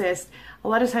narcissist, a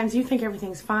lot of times you think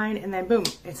everything's fine and then boom,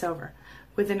 it's over.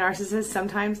 With a narcissist,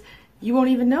 sometimes you won't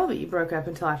even know that you broke up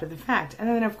until after the fact. And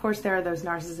then, of course, there are those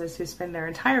narcissists who spend their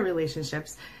entire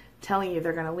relationships telling you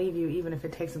they're going to leave you even if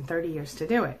it takes them 30 years to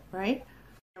do it, right?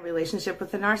 A relationship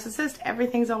with a narcissist,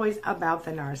 everything's always about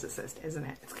the narcissist, isn't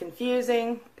it? It's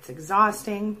confusing, it's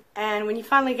exhausting, and when you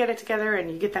finally get it together and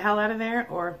you get the hell out of there,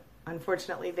 or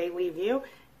unfortunately they leave you,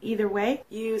 either way,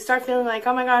 you start feeling like,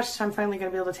 oh my gosh, I'm finally going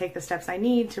to be able to take the steps I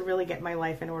need to really get my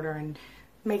life in order and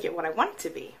make it what I want it to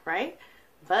be, right?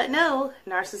 But no,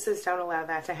 narcissists don't allow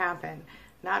that to happen.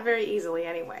 Not very easily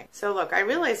anyway. So look, I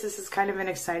realize this is kind of an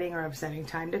exciting or upsetting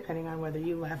time depending on whether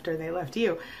you left or they left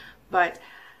you. But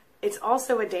it's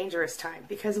also a dangerous time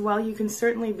because while you can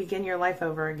certainly begin your life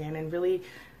over again and really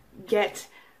get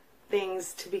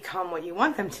things to become what you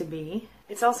want them to be,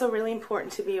 it's also really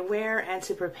important to be aware and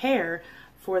to prepare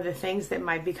for the things that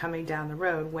might be coming down the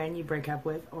road when you break up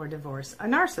with or divorce a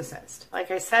narcissist. Like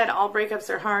I said, all breakups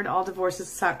are hard, all divorces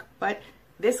suck, but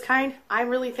This kind, I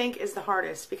really think, is the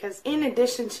hardest because in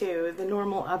addition to the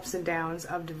normal ups and downs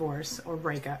of divorce or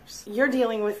breakups, you're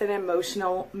dealing with an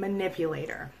emotional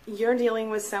manipulator. You're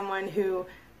dealing with someone who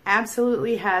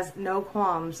absolutely has no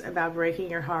qualms about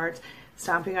breaking your heart,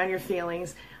 stomping on your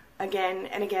feelings again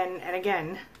and again and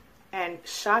again, and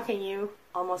shocking you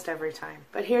almost every time.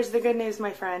 But here's the good news,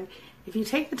 my friend. If you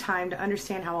take the time to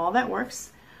understand how all that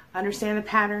works, understand the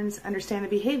patterns, understand the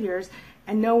behaviors,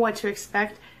 and know what to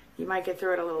expect, you might get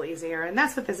through it a little easier. And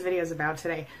that's what this video is about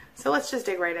today. So let's just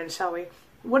dig right in, shall we?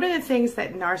 What are the things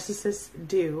that narcissists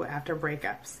do after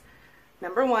breakups?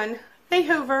 Number one, they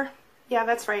hoover. Yeah,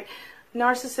 that's right.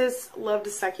 Narcissists love to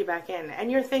suck you back in.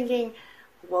 And you're thinking,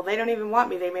 well, they don't even want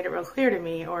me. They made it real clear to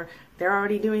me. Or they're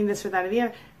already doing this or that or the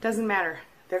other. Doesn't matter.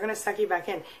 They're going to suck you back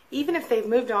in. Even if they've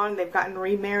moved on, they've gotten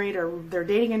remarried, or they're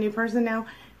dating a new person now,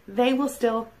 they will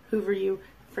still hoover you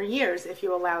for years if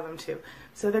you allow them to.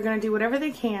 So they're going to do whatever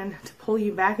they can to pull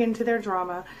you back into their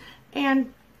drama,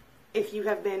 and if you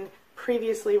have been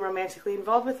previously romantically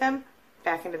involved with them,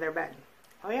 back into their bed.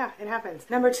 Oh yeah, it happens.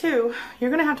 Number two, you're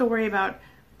going to have to worry about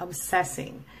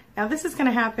obsessing. Now this is going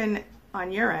to happen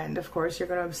on your end, of course. You're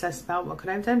going to obsess about what could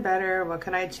I have done better, what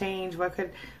could I change, what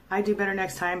could I do better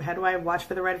next time, how do I watch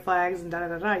for the red flags, and da da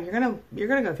da da. You're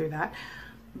going to go through that.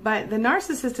 But the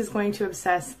narcissist is going to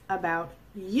obsess about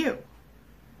you.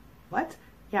 What?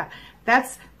 Yeah,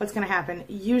 that's what's going to happen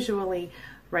usually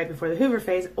right before the hoover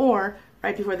phase or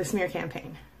right before the smear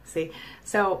campaign. See?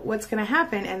 So what's going to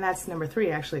happen, and that's number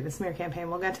three actually, the smear campaign,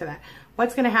 we'll get to that.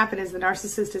 What's going to happen is the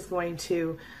narcissist is going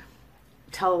to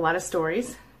tell a lot of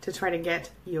stories to try to get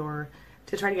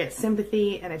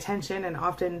sympathy and attention, and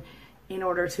often in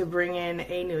order to bring in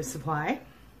a new supply,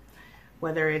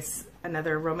 whether it's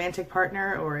another romantic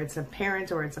partner or it's a parent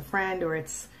or it's a friend or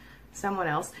it's someone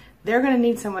else. They're going to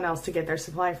need someone else to get their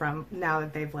supply from now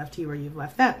that they've left you or you've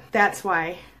left them. That's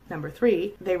why, number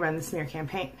three, they run the smear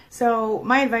campaign. So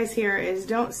my advice here is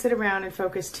don't sit around and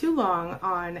focus too long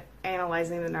on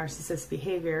analyzing the narcissist's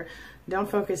behavior. Don't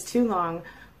focus too long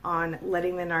on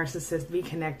letting the narcissist be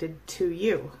connected to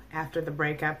you after the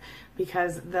breakup,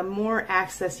 because the more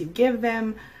access you give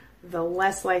them, the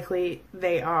less likely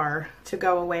they are to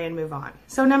go away and move on.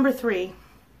 So number three,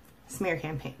 smear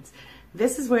campaigns.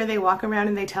 This is where they walk around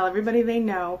and they tell everybody they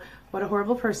know what a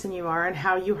horrible person you are and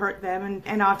how you hurt them,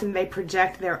 and often they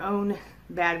project their own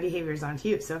bad behaviors onto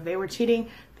you. So if they were cheating,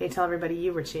 they tell everybody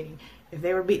you were cheating. If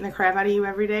they were beating the crap out of you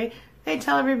every day, they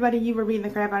tell everybody you were beating the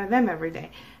crap out of them every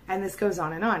day. And this goes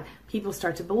on and on. People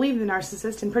start to believe the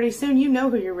narcissist, and pretty soon you know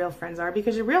who your real friends are,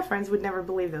 because your real friends would never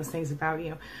believe those things about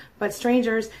you. But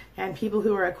strangers and people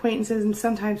who are acquaintances, and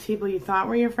sometimes people you thought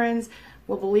were your friends,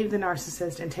 will believe the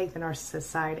narcissist and take the narcissist's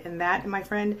side. And that, my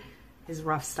friend, is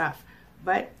rough stuff.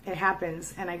 But it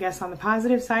happens. And I guess on the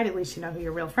positive side, at least you know who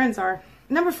your real friends are.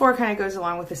 Number four kind of goes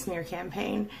along with the smear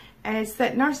campaign. And it's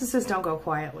that narcissists don't go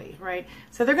quietly, right?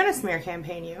 So they're going to smear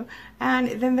campaign you, and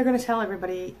then they're going to tell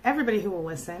everybody who will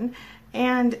listen,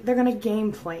 and they're going to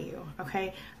gameplay you,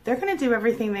 okay? They're going to do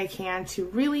everything they can to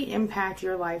really impact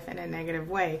your life in a negative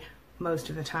way most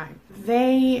of the time.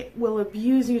 They will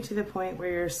abuse you to the point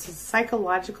where your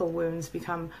psychological wounds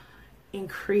become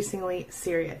increasingly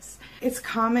serious. It's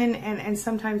common, and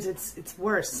sometimes it's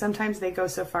worse. Sometimes they go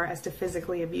so far as to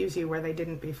physically abuse you where they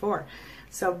didn't before.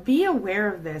 So be aware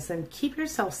of this and keep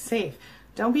yourself safe.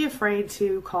 Don't be afraid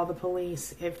to call the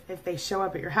police if they show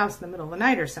up at your house in the middle of the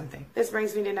night or something. This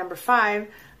brings me to number five.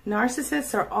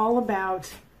 Narcissists are all about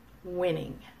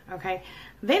winning, okay?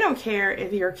 They don't care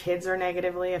if your kids are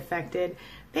negatively affected.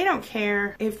 They don't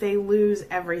care if they lose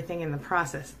everything in the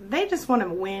process. They just want to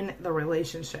win the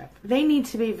relationship. They need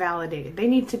to be validated. They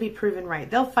need to be proven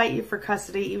right. They'll fight you for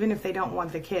custody even if they don't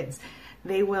want the kids.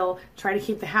 They will try to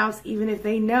keep the house even if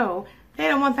they know they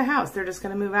don't want the house. They're just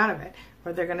going to move out of it,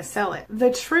 or they're going to sell it.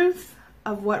 The truth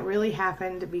of what really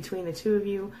happened between the two of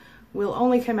you will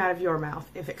only come out of your mouth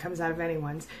if it comes out of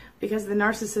anyone's, because the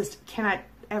narcissist cannot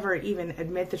ever even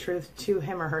admit the truth to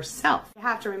him or herself. You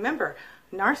have to remember,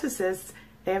 narcissists,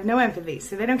 they have no empathy,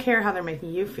 so they don't care how they're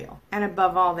making you feel. And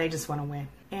above all, they just want to win.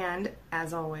 And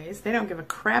as always, they don't give a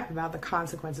crap about the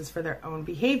consequences for their own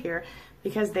behavior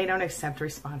because they don't accept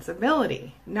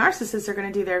responsibility. Narcissists are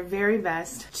going to do their very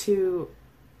best to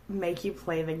make you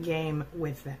play the game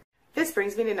with them. This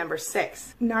brings me to number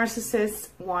six. Narcissists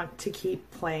want to keep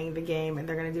playing the game, and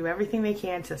they're going to do everything they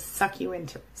can to suck you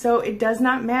into it. So it does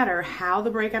not matter how the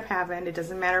breakup happened. It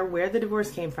doesn't matter where the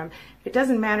divorce came from. It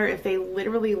doesn't matter if they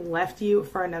literally left you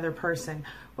for another person,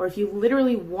 or if you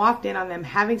literally walked in on them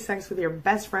having sex with your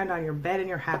best friend on your bed in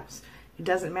your house. It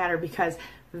doesn't matter, because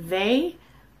they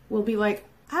will be like,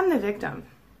 I'm the victim.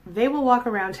 they will walk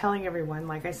around telling everyone,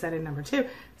 like I said in number 3,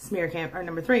 smear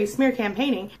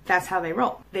campaigning. That's how they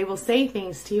roll. They will say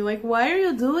things to you like, why are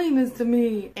you doing this to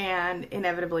me? And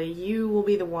inevitably, you will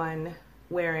be the one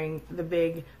wearing the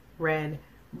big red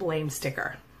blame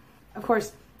sticker. Of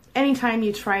course, anytime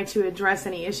you try to address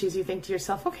any issues, you think to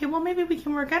yourself, okay, well, maybe we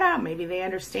can work it out. Maybe they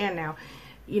understand now.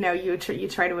 You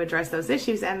try to address those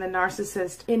issues, and the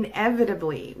narcissist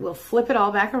inevitably will flip it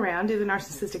all back around, do the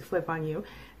narcissistic flip on you,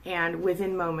 and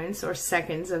within moments or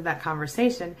seconds of that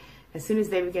conversation, as soon as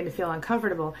they begin to feel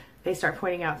uncomfortable, they start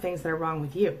pointing out things that are wrong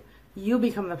with you. You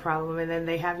become the problem, and then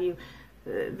they have you,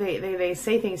 they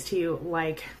say things to you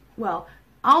like, well,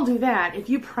 I'll do that if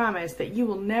you promise that you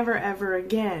will never ever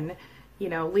again,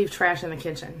 leave trash in the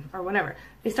kitchen or whatever.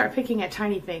 They start picking at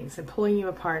tiny things and pulling you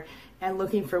apart and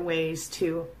looking for ways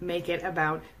to make it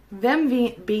about them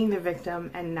being the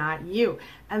victim and not you.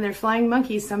 And their flying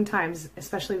monkeys sometimes,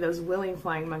 especially those willing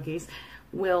flying monkeys,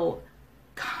 will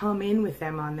come in with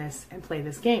them on this and play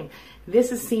this game.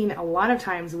 This is seen a lot of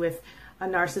times with a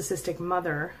narcissistic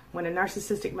mother. When a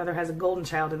narcissistic mother has a golden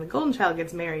child and the golden child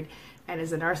gets married and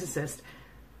is a narcissist,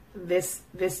 this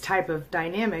type of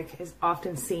dynamic is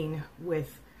often seen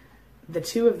with the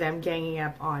two of them ganging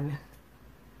up on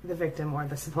the victim or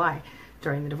the supply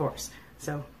during the divorce.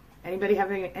 So anybody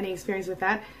having any experience with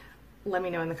that, let me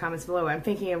know in the comments below. I'm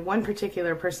thinking of one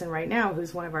particular person right now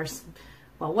who's was one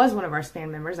of our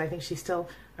SPAN members. I think she's still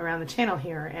around the channel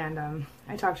here, and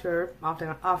I talk to her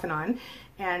off and on,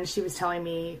 and she was telling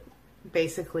me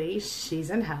basically she's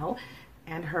in hell,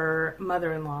 and her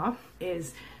mother-in-law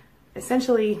is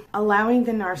essentially allowing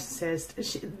the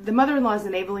narcissist, the mother-in-law is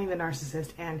enabling the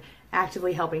narcissist and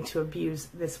actively helping to abuse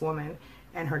this woman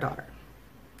and her daughter.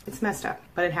 It's messed up,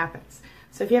 but it happens.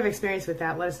 So if you have experience with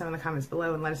that, let us know in the comments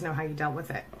below and let us know how you dealt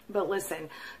with it. But listen,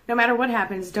 no matter what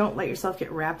happens, don't let yourself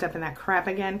get wrapped up in that crap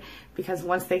again, because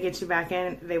once they get you back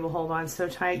in, they will hold on so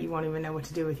tight you won't even know what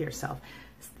to do with yourself.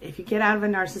 If you get out of a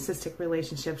narcissistic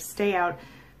relationship, stay out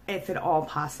if at all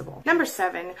possible. Number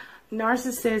 7,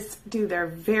 narcissists do their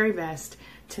very best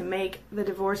to make the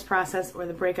divorce process or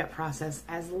the breakup process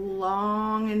as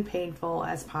long and painful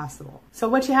as possible. So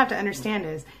what you have to understand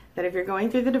is that if you're going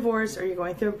through the divorce or you're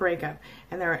going through a breakup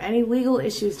and there are any legal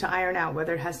issues to iron out,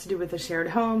 whether it has to do with a shared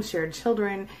home, shared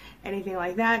children, anything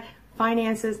like that,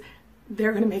 finances,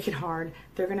 they're going to make it hard.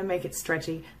 They're going to make it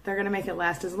stretchy. They're going to make it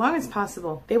last as long as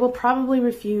possible. They will probably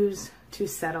refuse to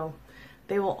settle.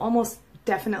 They will almost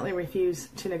definitely refuse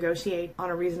to negotiate on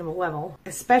a reasonable level,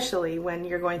 especially when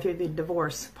you're going through the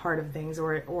divorce part of things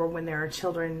or when there are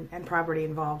children and property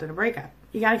involved in a breakup.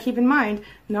 You got to keep in mind,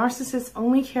 narcissists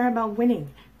only care about winning.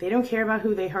 They don't care about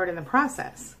who they hurt in the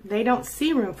process. They don't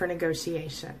see room for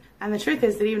negotiation. And the truth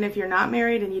is that even if you're not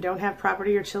married and you don't have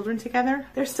property or children together,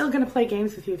 they're still going to play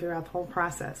games with you throughout the whole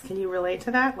process. Can you relate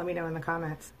to that? Let me know in the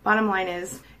comments. Bottom line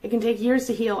is, it can take years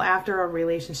to heal after a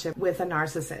relationship with a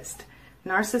narcissist.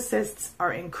 Narcissists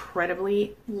are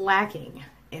incredibly lacking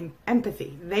in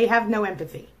empathy. They have no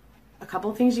empathy. A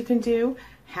couple things you can do: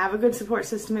 have a good support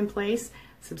system in place,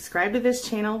 subscribe to this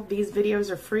channel. These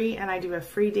videos are free, and I do a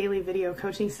free daily video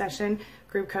coaching session,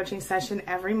 group coaching session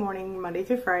every morning, Monday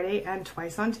through Friday, and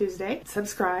twice on Tuesday.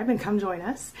 Subscribe and come join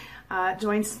us.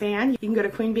 Join SPAN. You can go to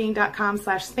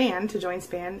queenbeing.com/SPAN to join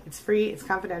SPAN. It's free, it's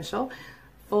confidential,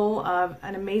 full of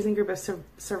an amazing group of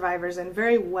survivors and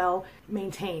very well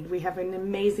maintained. We have an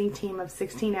amazing team of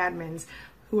 16 admins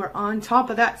who are on top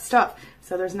of that stuff.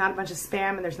 So there's not a bunch of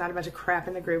spam and there's not a bunch of crap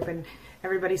in the group, and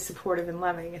everybody's supportive and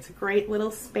loving. It's a great little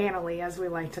Spanily, as we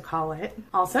like to call it.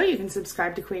 Also, you can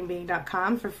subscribe to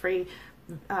queenbeing.com for free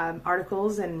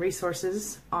articles and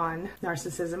resources on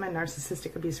narcissism and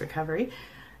narcissistic abuse recovery.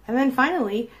 And then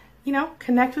finally,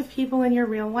 connect with people in your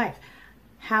real life.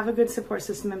 Have a good support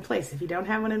system in place. If you don't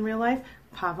have one in real life,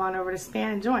 pop on over to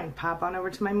SPAN and join. Pop on over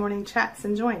to my morning chats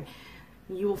and join.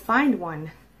 You will find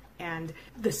one, and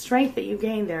the strength that you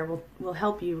gain there will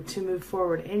help you to move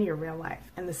forward in your real life.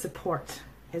 And the support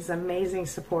is amazing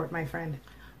support, my friend.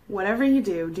 Whatever you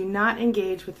do, do not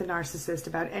engage with the narcissist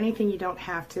about anything you don't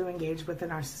have to engage with the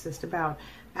narcissist about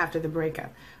after the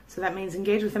breakup. So that means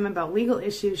engage with them about legal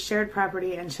issues, shared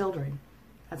property, and children.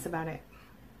 That's about it.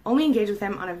 Only engage with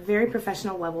them on a very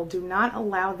professional level. Do not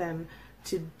allow them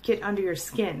to get under your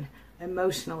skin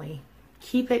emotionally.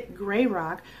 Keep it gray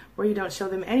rock, where you don't show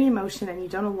them any emotion and you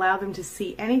don't allow them to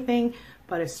see anything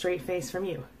but a straight face from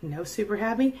you. No super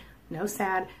happy, no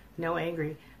sad, no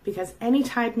angry. Because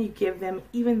anytime you give them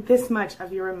even this much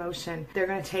of your emotion, they're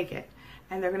going to take it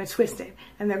and they're going to twist it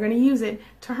and they're going to use it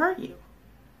to hurt you.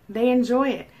 They enjoy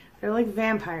it. They're like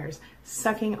vampires,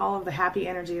 sucking all of the happy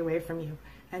energy away from you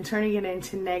and turning it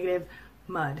into negative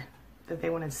mud that they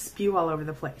want to spew all over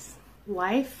the place.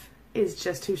 Life is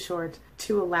just too short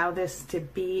to allow this to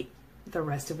be the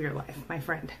rest of your life, my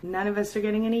friend. None of us are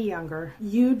getting any younger.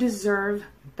 You deserve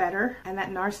better, and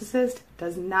that narcissist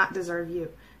does not deserve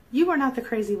you. You are not the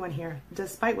crazy one here,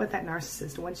 despite what that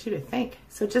narcissist wants you to think.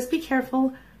 So just be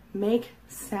careful. Make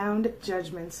sound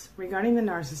judgments regarding the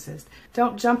narcissist.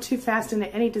 Don't jump too fast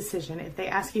into any decision. If they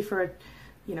ask you for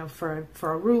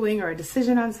a ruling or a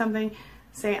decision on something,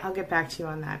 say, I'll get back to you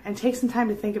on that. And take some time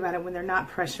to think about it when they're not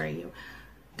pressuring you.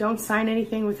 Don't sign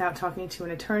anything without talking to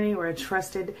an attorney or a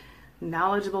trusted,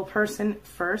 knowledgeable person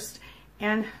first.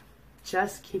 And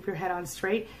just keep your head on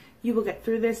straight. You will get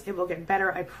through this. It will get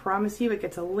better. I promise you, it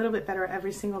gets a little bit better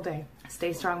every single day.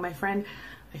 Stay strong, my friend.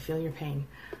 I feel your pain.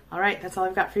 All right, that's all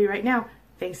I've got for you right now.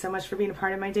 Thanks so much for being a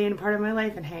part of my day and a part of my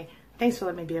life. And hey, thanks for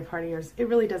letting me be a part of yours. It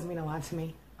really does mean a lot to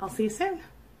me. I'll see you soon.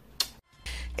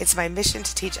 It's my mission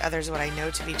to teach others what I know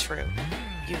to be true.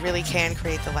 You really can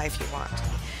create the life you want.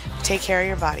 Take care of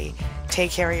your body.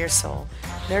 Take care of your soul.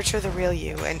 Nurture the real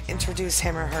you and introduce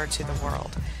him or her to the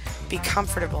world. Be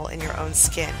comfortable in your own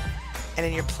skin and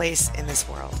in your place in this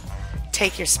world.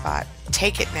 Take your spot.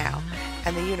 Take it now.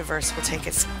 And the universe will take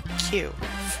its cue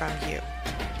from you.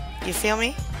 You feel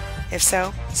me? If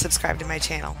so, subscribe to my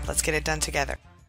channel. Let's get it done together.